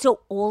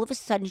 all of a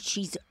sudden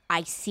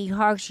I see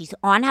her, she's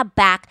on her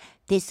back.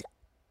 This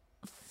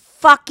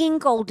fucking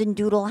golden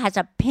doodle has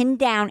a pin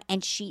down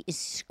and she is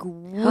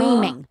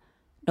screaming.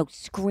 No,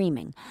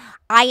 screaming.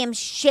 I am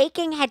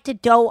shaking head to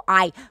toe.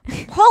 I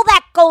pull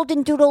that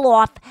golden doodle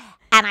off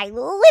and I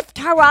lift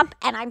her up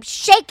and I'm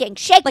shaking.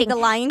 Like the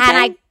Lion King? And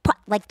I put,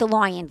 like the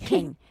Lion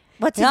King.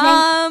 What's his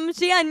name?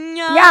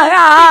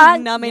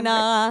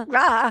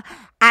 Yeah.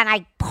 And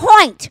I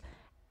point,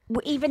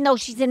 even though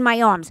she's in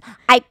my arms,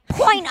 I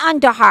point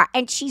under her,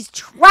 and she's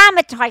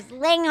traumatized,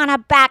 laying on her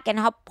back, and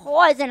her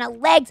paws and her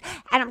legs,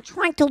 and I'm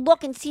trying to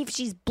look and see if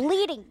she's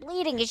bleeding.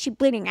 Is she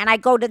bleeding? And I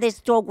go to this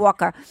dog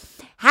walker.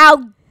 How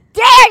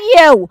dare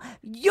you?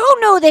 You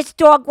knew this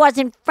dog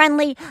wasn't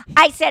friendly.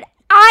 I said,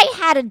 I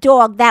had a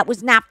dog that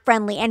was not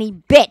friendly and he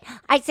bit.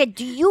 I said,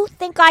 do you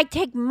think I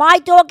take my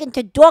dog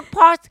into dog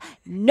parks?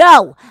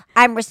 No.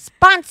 I'm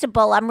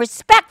responsible. I'm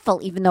respectful,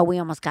 even though we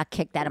almost got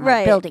kicked out of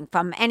my building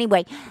from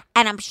anyway.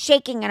 And I'm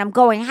shaking and I'm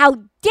going,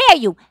 how dare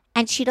you?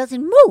 And she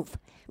doesn't move.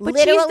 But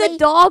she's the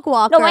dog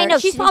walker. No, I know.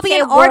 She's She probably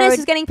didn't an say a artist word.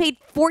 who's getting paid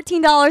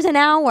 $14 an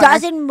hour.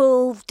 Doesn't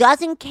move,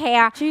 doesn't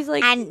care. She's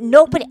like, and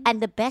nobody.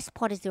 And the best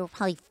part is there were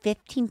probably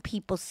 15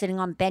 people sitting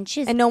on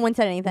benches. and no one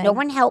said anything. No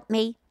one helped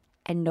me.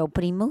 And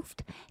nobody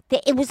moved.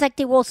 It was like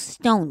they were all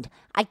stoned.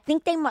 I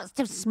think they must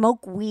have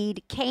smoked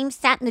weed,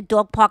 sat in the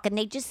dog park, and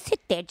they just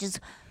sit there,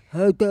 just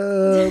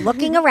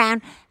looking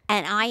around.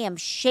 And I am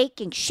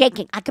shaking.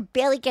 I could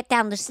barely get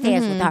down the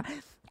stairs with her.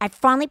 I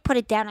finally put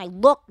it down. I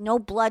look, no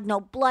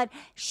blood.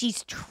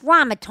 She's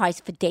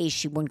traumatized for days.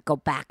 She wouldn't go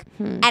back.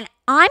 And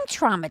I'm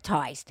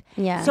traumatized.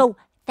 Yeah. So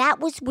that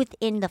was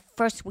within the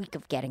first week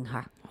of getting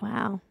her.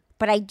 Wow.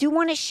 But I do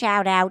want to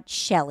shout out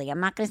Shelly. I'm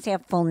not going to say her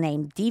full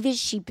name. Divas,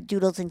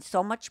 Sheepadoodles, and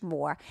so much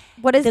more.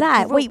 What is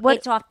that? Group, Wait, what?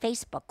 It's our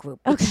Facebook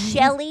group. Okay.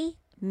 Shelly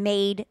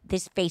made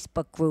this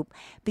Facebook group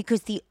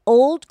because the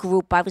old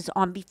group I was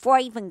on before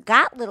I even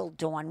got Little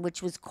Dawn,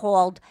 which was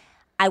called,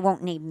 I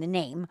won't name the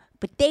name,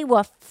 but they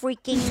were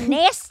freaking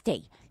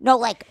nasty. No,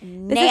 like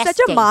nasty. Is it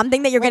such a mom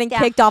thing that you're getting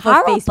kicked off of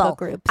Facebook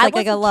groups? Like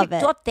I love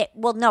it.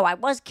 No, I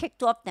was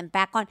kicked off, then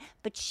back on.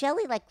 But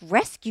Shelly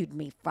rescued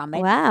me from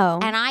it. Wow.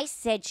 And I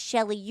said,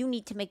 Shelly, you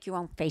need to make your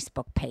own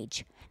Facebook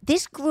page.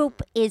 This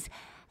group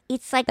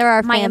it's like they're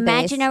our my fan base.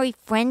 imaginary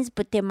friends,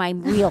 but they're my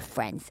real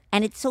friends.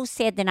 And it's so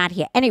sad they're not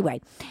here.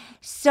 Anyway,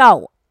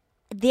 so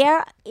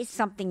there is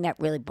something that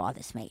really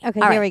bothers me. Okay,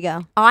 All here right. we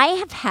go. I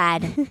have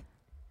had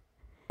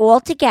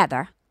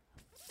altogether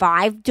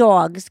 5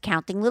 dogs,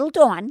 counting Little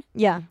Dawn,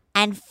 Yeah.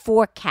 and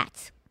 4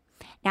 cats.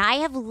 Now, I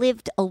have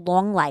lived a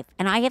long life,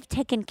 and I have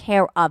taken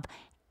care of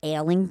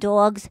ailing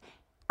dogs,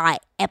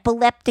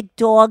 epileptic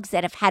dogs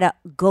that have had to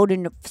go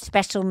to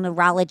special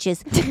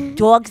neurologists,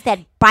 dogs that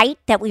bite,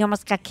 that we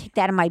almost got kicked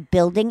out of my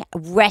building,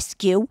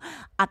 rescue,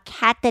 a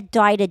cat that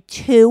died at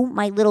 2,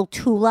 my little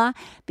Tula,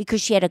 because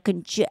she had a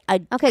congenital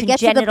Get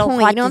to the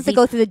point. heart You don't have to disease.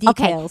 go through the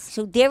Okay, details.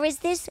 so there is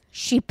this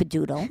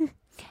sheepadoodle.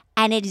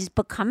 And it has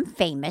become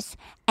famous.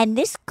 And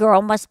this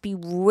girl must be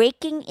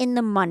raking in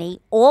the money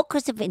all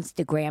because of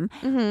Instagram.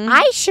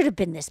 I should have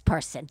been this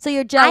person. So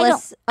you're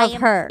jealous I of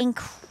am her.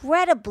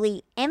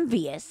 incredibly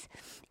envious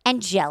and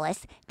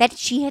jealous that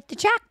she hit the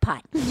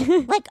jackpot.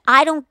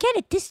 I don't get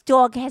it. This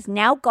dog has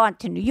now gone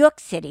to New York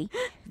City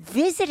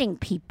visiting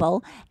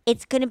people.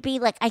 It's going to be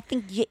I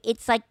think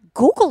it's like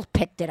Google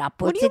picked it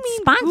up. Or What it's do you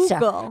its mean sponsor.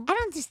 Google? I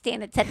don't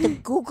understand. It's at the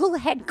Google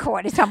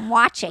headquarters. I'm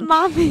watching.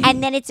 Mommy.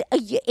 And then it's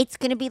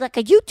going to be like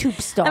a YouTube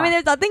star. I mean,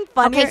 there's nothing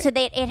funnier. Okay, so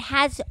it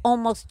has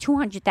almost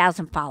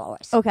 200,000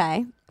 followers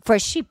Okay. for a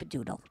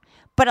sheepadoodle.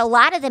 But a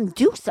lot of them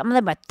do. Some of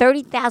them are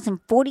 30,000,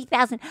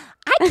 40,000.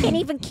 I can't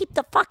even keep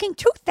the fucking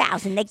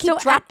 2,000. They keep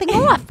dropping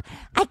off.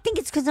 I think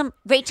it's because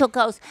Rachel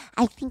goes,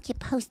 I think you're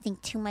posting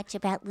too much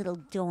about Little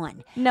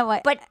Dawn. No,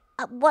 But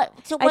what?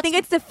 So I think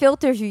it's the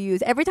filters you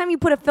use. Every time you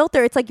put a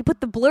filter, it's like you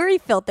put the blurry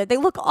filter. They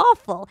look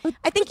awful.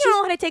 I think you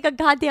don't know how to take a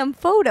goddamn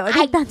photo. I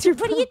think that's your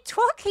What are you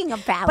talking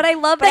about? But I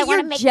love But that I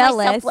wanna you're make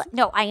jealous. myself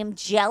no, I am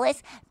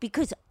jealous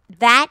because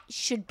that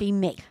should be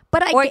me.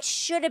 But it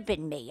should have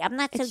been me. I'm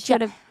not so should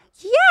jealous. have.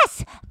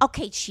 Yes.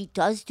 Okay, she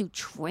does do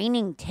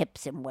training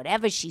tips and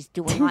whatever she's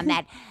doing on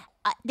that.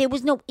 There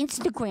was no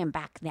Instagram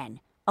back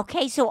then.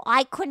 Okay, so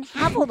I couldn't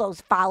have all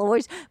those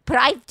followers, but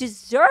I've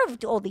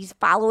deserved all these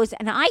followers,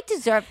 and I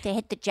deserve to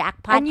hit the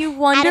jackpot. And you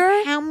wonder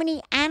out of how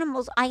many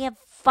animals I have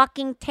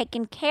fucking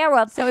taken care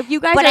of. So if you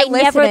guys but are I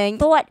listening,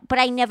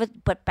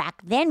 but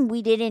back then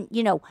we didn't,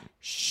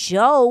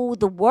 show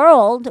the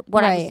world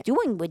what I was Right.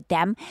 doing with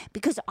them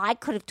because I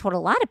could have taught a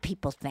lot of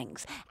people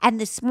things. And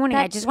this morning,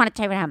 I just want to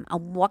tell you what happened.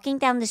 I'm walking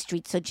down the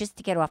street, so just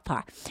to get off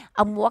her,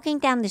 I'm walking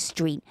down the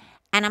street.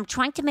 And I'm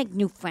trying to make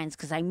new friends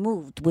because I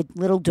moved with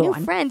little Dawn.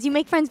 new friends. You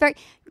make friends very.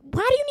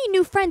 Why do you need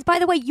new friends? By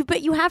the way,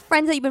 you have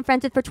friends that you've been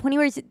friends with for 20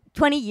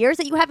 years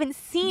that you haven't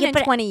seen in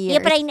 20 years. Yeah,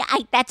 but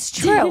I that's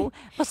true.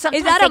 Well, sometimes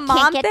Is that they a mom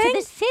can't get thing? to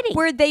the city.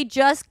 Where they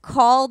just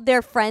called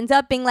their friends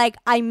up being like,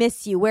 I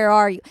miss you. Where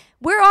are you?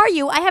 Where are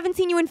you? I haven't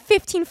seen you in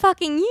 15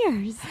 fucking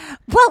years.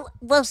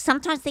 Well,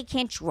 sometimes they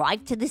can't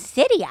drive to the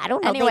city. I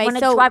don't know. Anyway, they want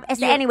to so drive.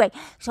 you're- Anyway,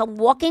 so I'm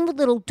walking with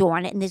little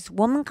Dawn, and this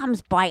woman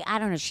comes by. I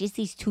don't know. She has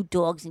these two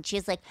dogs, and she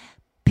has like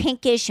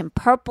pinkish and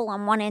purple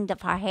on one end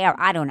of her hair.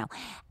 I don't know.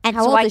 And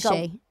How so old I is go,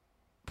 she?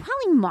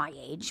 Probably my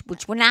age,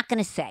 which we're not going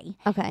to say.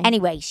 Okay.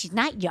 Anyway, she's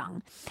not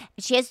young.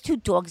 She has two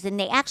dogs, and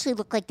they actually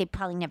look like they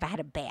probably never had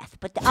a bath.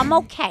 But I'm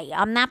okay.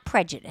 I'm not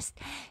prejudiced.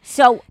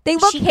 So They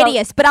look she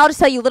hideous, but I'll just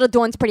tell you, little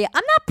Dawn's pretty.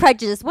 I'm not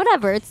prejudiced.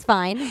 Whatever, it's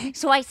fine.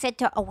 So I said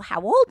to her, "Oh,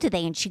 how old are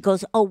they?" And she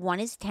goes, "Oh, one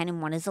is 10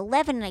 and one is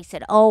 11." And I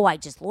said, "Oh, I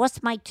just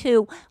lost my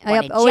two. Oh, one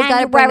yep, in always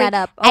gotta bring January."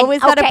 that up. And-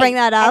 Always gotta bring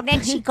that up.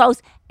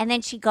 And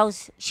then she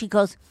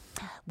goes,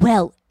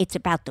 "Well, it's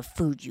about the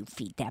food you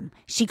feed them."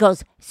 She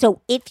goes,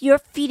 "So if you're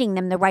feeding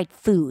them the right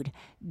food,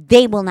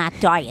 they will not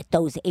die at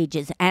those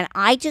ages." And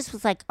I just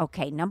was like,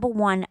 okay, number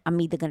one, I'm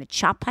either going to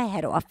chop her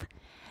head off.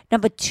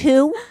 Number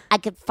two, I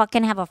could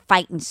fucking have a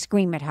fight and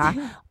scream at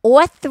her.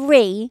 Or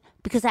three,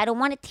 because I don't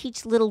want to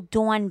teach little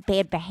Dawn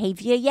bad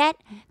behavior yet.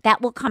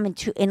 That will come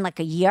in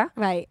like a year.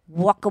 Right.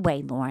 Walk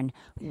away, Lauren.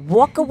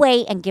 Walk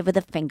away and give her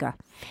the finger.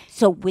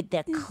 So with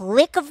the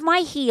click of my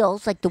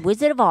heels, like the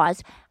Wizard of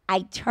Oz,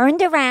 I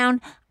turned around,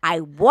 I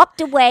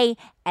walked away,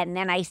 and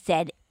then I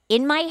said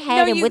in my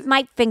head and with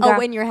my finger, Oh,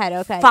 in your head,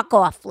 okay. fuck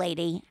off,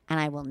 lady. And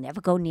I will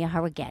never go near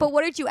her again. But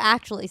what did you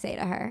actually say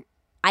to her?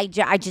 I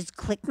just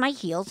clicked my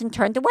heels and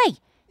turned away.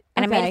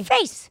 And I made Okay. a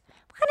face.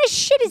 What kind of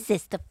shit is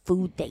this, the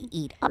food they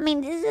eat? I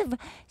mean, this is the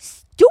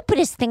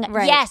stupidest thing.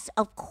 Right. Yes,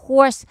 of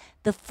course,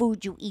 the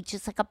food you eat,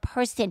 just like a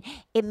person,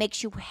 it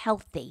makes you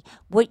healthy.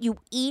 What you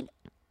eat,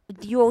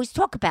 you always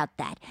talk about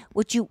that.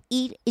 What you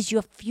eat is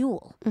your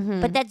fuel.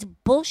 Mm-hmm. But that's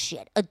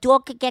bullshit. A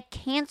dog could get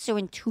cancer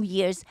in 2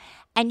 years,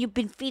 and you've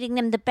been feeding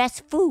them the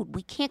best food.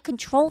 We can't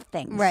control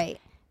things. Right.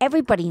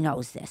 Everybody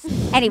knows this.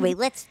 Anyway,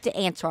 let's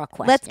answer our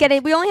question. Let's get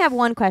it. We only have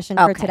one question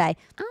for Okay. today.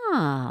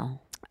 Oh.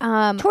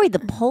 Um, Tori, the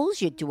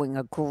polls you're doing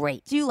are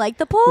great. do you like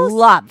the polls?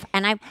 Love.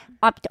 And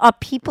are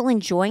people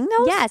enjoying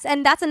those? Yes,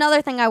 and that's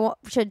another thing I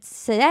should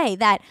say,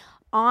 that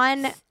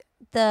on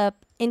the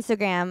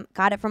Instagram,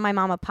 Got It From My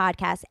Mama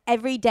podcast,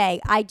 every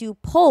day I do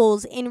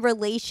polls in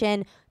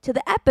relation to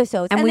the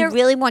episodes. And we they're-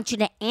 really want you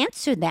to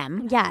answer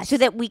them. Yes. So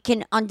that we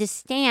can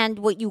understand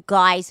what you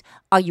guys,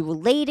 are you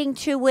relating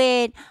to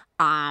it?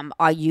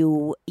 Are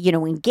you,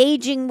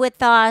 engaging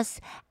with us?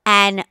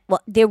 And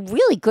they're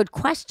really good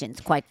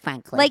questions, quite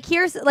frankly. like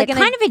here's like they're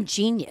kind of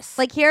ingenious.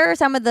 Like, here are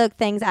some of the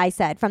things I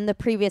said from the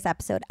previous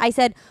episode. I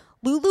said,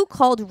 Lulu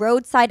called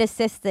roadside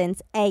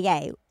assistance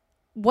AA.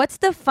 What's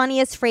the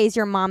funniest phrase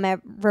your mom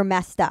ever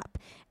messed up?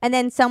 And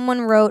then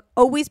someone wrote,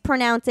 always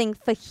pronouncing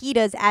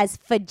fajitas as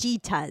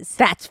fajitas.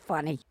 That's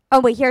funny. Oh,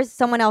 wait, here's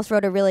someone else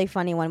wrote a really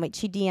funny one. Wait,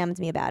 she DM'd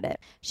me about it.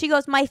 She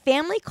goes, my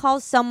family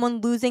calls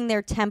someone losing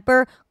their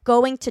temper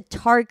going to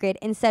Target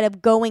instead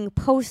of going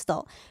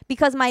postal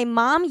because my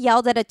mom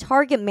yelled at a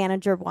Target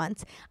manager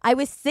once. I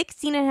was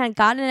 16 and had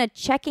gotten a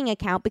checking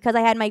account because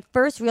I had my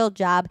first real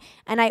job,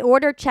 and I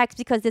ordered checks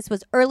because this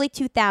was early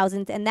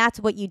 2000s, and that's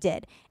what you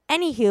did.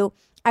 Anywho,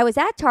 I was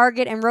at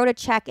Target and wrote a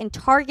check, and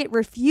Target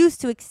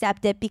refused to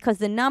accept it because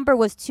the number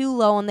was too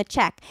low on the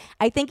check.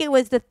 I think it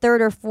was the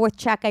third or fourth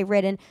check I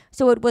written,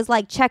 so it was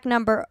like check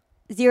number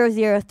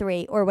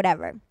 003 or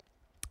whatever.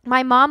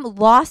 My mom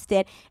lost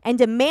it and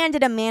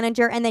demanded a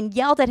manager and then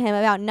yelled at him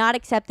about not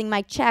accepting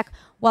my check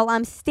while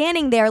I'm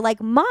standing there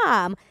like,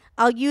 Mom,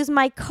 I'll use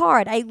my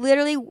card. I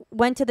literally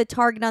went to the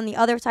Target on the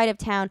other side of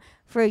town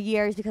for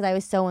years because I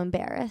was so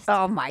embarrassed.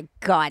 Oh, my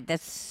God.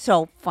 That's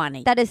so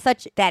funny. That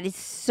is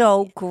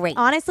so great.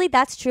 Honestly,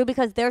 that's true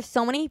because there's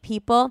so many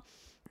people.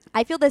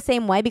 I feel the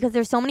same way because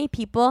there's so many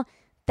people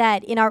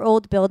that in our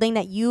old building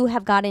that you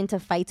have got into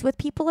fights with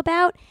people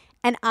about.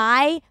 And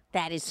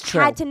That is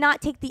true. had to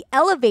not take the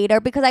elevator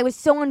because I was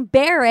so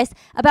embarrassed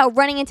about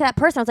running into that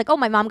person. I was like, oh,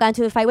 my mom got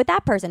into a fight with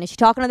that person. Is she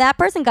talking to that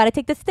person? Got to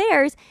take the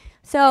stairs.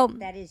 So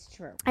that is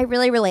true. I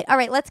really relate. All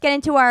right, let's get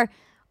into our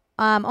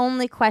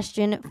only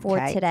question for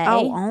today.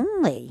 Oh,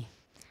 only.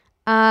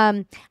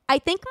 I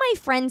think my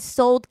friend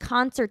sold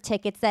concert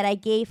tickets that I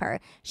gave her.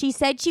 She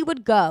said she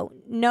would go.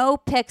 No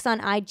pics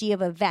on IG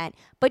of event,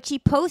 but she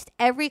posts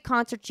every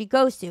concert she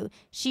goes to.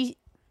 She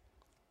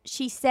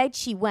said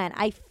she went.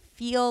 I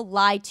feel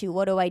lied to.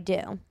 What do I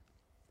do?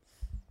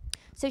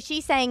 So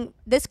she's saying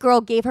this girl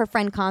gave her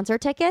friend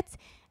concert tickets,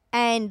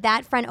 and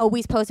that friend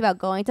always posts about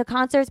going to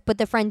concerts, but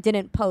the friend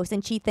didn't post,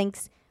 and she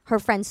thinks her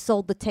friend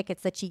sold the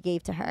tickets that she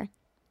gave to her.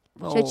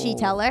 Should she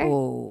tell her?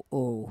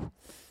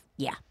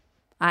 Yeah.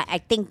 I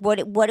think what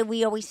do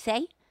we always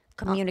say?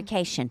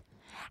 Communication.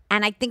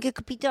 And I think it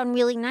could be done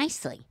really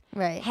nicely.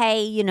 Right.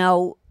 Hey,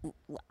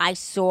 I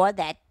saw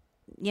that,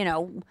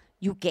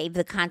 you gave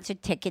the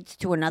concert tickets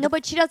to another. No,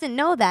 but she doesn't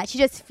know that. She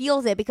just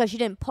feels it because she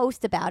didn't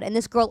post about it. And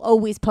this girl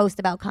always posts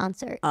about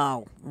concerts.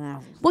 Oh.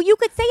 Well, you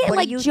could say it What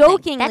like do you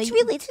jokingly.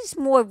 think? This is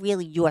more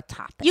really your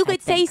topic. You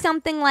could say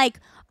something like,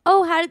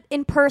 "Oh, how did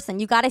in person?"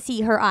 You got to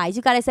see her eyes.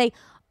 You got to say,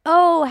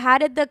 "Oh, how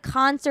did the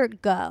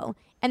concert go?"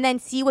 And then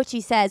see what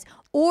she says.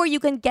 Or you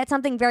can get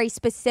something very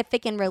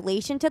specific in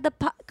relation to the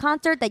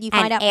concert that you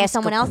find out from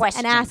someone else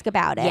and ask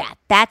about it. Yeah,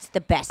 that's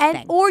the best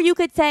thing. Or you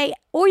could say,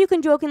 or you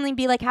can jokingly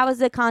be like, "How was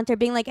the concert?"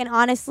 Being like, "And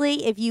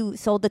honestly, if you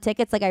sold the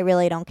tickets, like I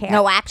really don't care."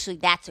 No, actually,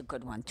 that's a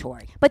good one,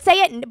 Tori. But say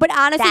it. But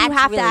honestly, you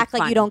That's have really to act like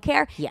funny. you don't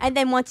care. Yeah. And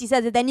then once he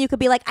says it, then you could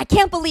be like, "I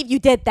can't believe you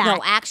did that."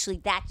 No,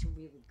 actually, that's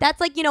really good. That's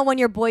like, when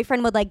your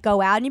boyfriend would like go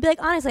out and you'd be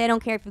like, "Honestly, I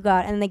don't care if you go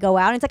out," and then they go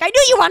out and it's like, "I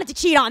knew you wanted to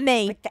cheat on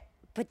me."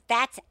 But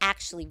that's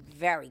actually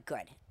very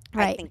good. I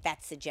Right. think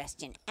that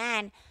suggestion.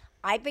 And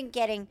I've been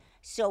getting,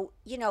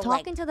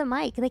 Talking to the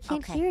mic, they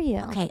can't hear you.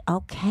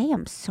 Okay,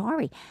 I'm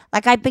sorry.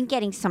 Like I've been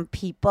getting some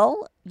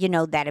people,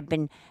 that have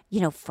been,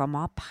 from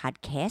our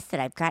podcast that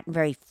I've gotten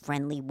very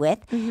friendly with.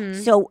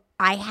 Mm-hmm. So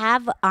I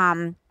have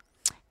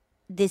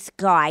this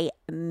guy,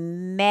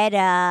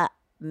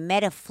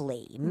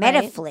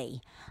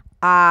 Metaflea.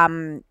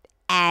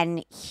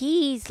 And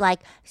he's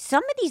like,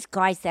 some of these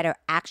guys that are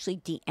actually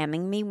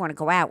DMing me want to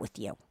go out with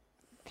you.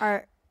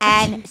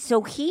 And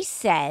so he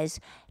says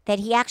that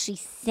he actually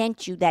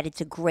sent you that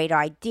it's a great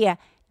idea.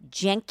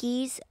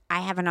 Jenkies,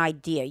 I have an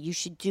idea. You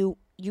should do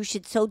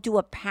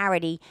a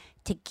parody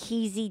to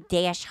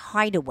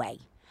Keezy-Hideaway.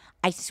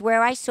 I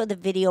swear I saw the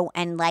video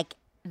and like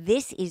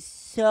this is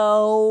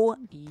so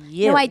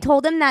you. No, I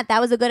told him that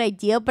was a good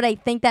idea, but I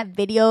think that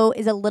video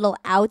is a little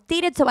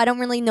outdated, so I don't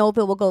really know if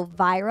it will go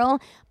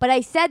viral. But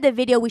I said the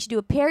video we should do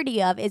a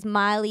parody of is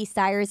Miley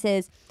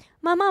Cyrus's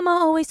 "My mama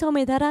always told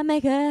me that I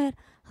make it,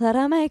 that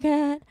I make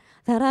it,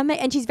 that I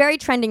make," and she's very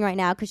trending right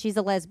now because she's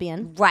a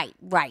lesbian. Right.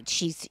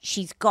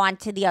 She's gone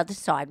to the other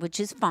side, which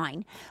is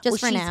fine.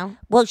 For now.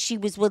 Well, she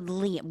was with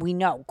Liam. We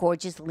know,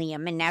 gorgeous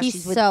Liam, and now He's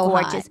she's with so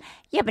gorgeous. hot.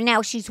 Yeah, but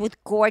now she's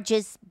with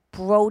gorgeous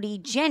Brody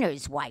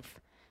Jenner's wife.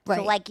 So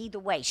Right. like either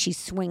way, she's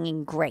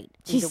swinging great.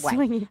 She's Either way.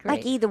 swinging great.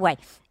 Like either way.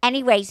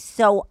 Anyway,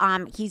 so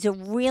he's a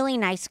really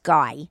nice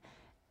guy.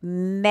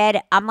 I'm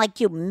like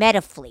you,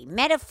 Metaflea,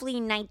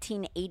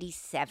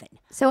 1987.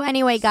 So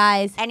anyway,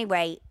 guys,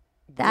 Anyway,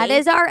 that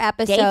is our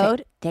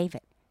episode.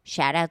 David.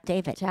 Shout out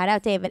David. Shout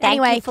out, David. Thank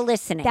Anyway, you for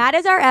listening. that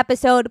is our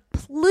episode.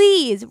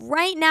 Please,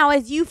 right now,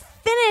 as you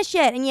finish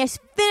it and you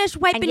finish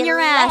wiping and you're your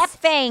ass,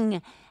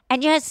 laughing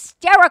and you're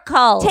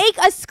hysterical. take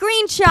a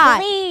screenshot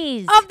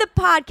Please. of the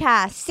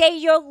podcast. Say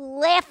you're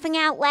laughing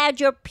out loud.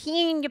 You're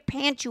peeing in your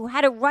pants. You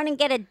had to run and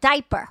get a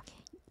diaper.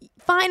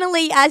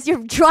 Finally, as your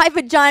dry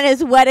vagina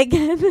is wet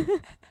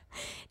again,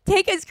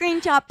 take a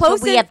screenshot.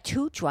 Post So we it. have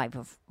two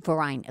vagina.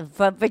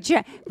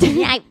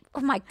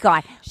 Oh my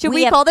God. Should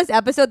we call this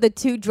episode the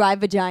 2 dry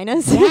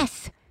vaginas?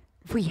 Yes,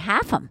 we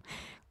have them.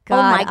 God,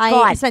 oh my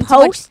God. I spend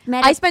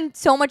I spend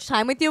so much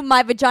time with you.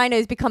 My vagina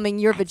is becoming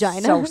your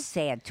vagina. So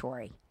sad,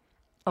 Tori.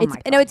 Oh my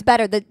God. No, it's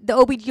better. The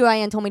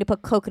OBGYN told me to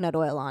put coconut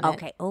oil on it.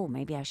 Okay. Oh,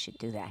 maybe I should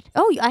do that.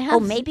 Oh, I have. Oh,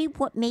 maybe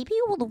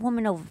all the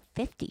woman over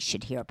 50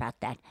 should hear about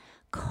that.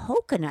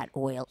 Coconut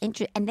oil. And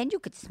then you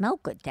could smell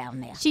good down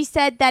there. She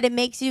said that it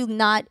makes you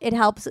not. It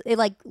helps. It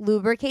like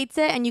lubricates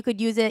it, and you could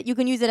use it. You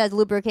can use it as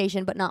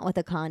lubrication, but not with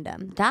a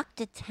condom.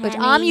 Dr. Tammy. Which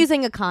I'm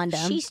using a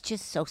condom. She's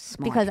just so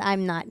smart. because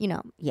I'm not, in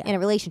a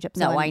relationship.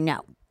 So No, I I'm-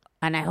 know.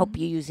 And I hope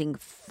you're using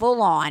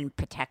full-on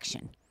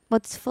protection.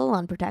 What's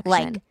full-on protection?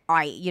 Like,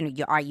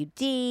 your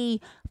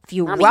IUD,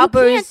 few Mommy,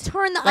 rubbers. you can't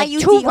turn the like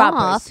IUD 2 off.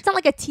 rubbers. It's not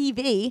like a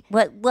TV.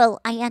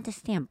 Well, I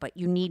understand, but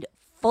you need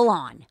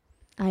full-on.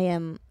 I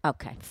am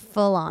Okay.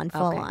 full-on.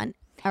 All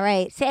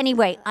right. So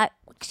anyway,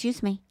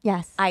 excuse me.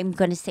 Yes. I'm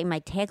going to say my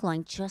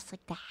tagline just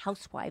like the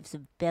Housewives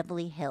of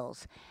Beverly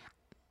Hills.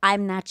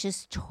 I'm not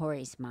just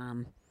Tori's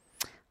mom.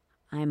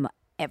 I'm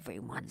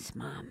everyone's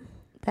mom.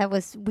 That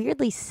was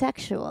weirdly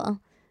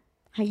sexual.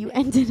 How you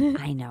ended it.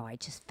 I know. I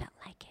just felt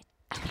like it.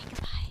 Okay,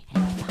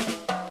 goodbye. Bye.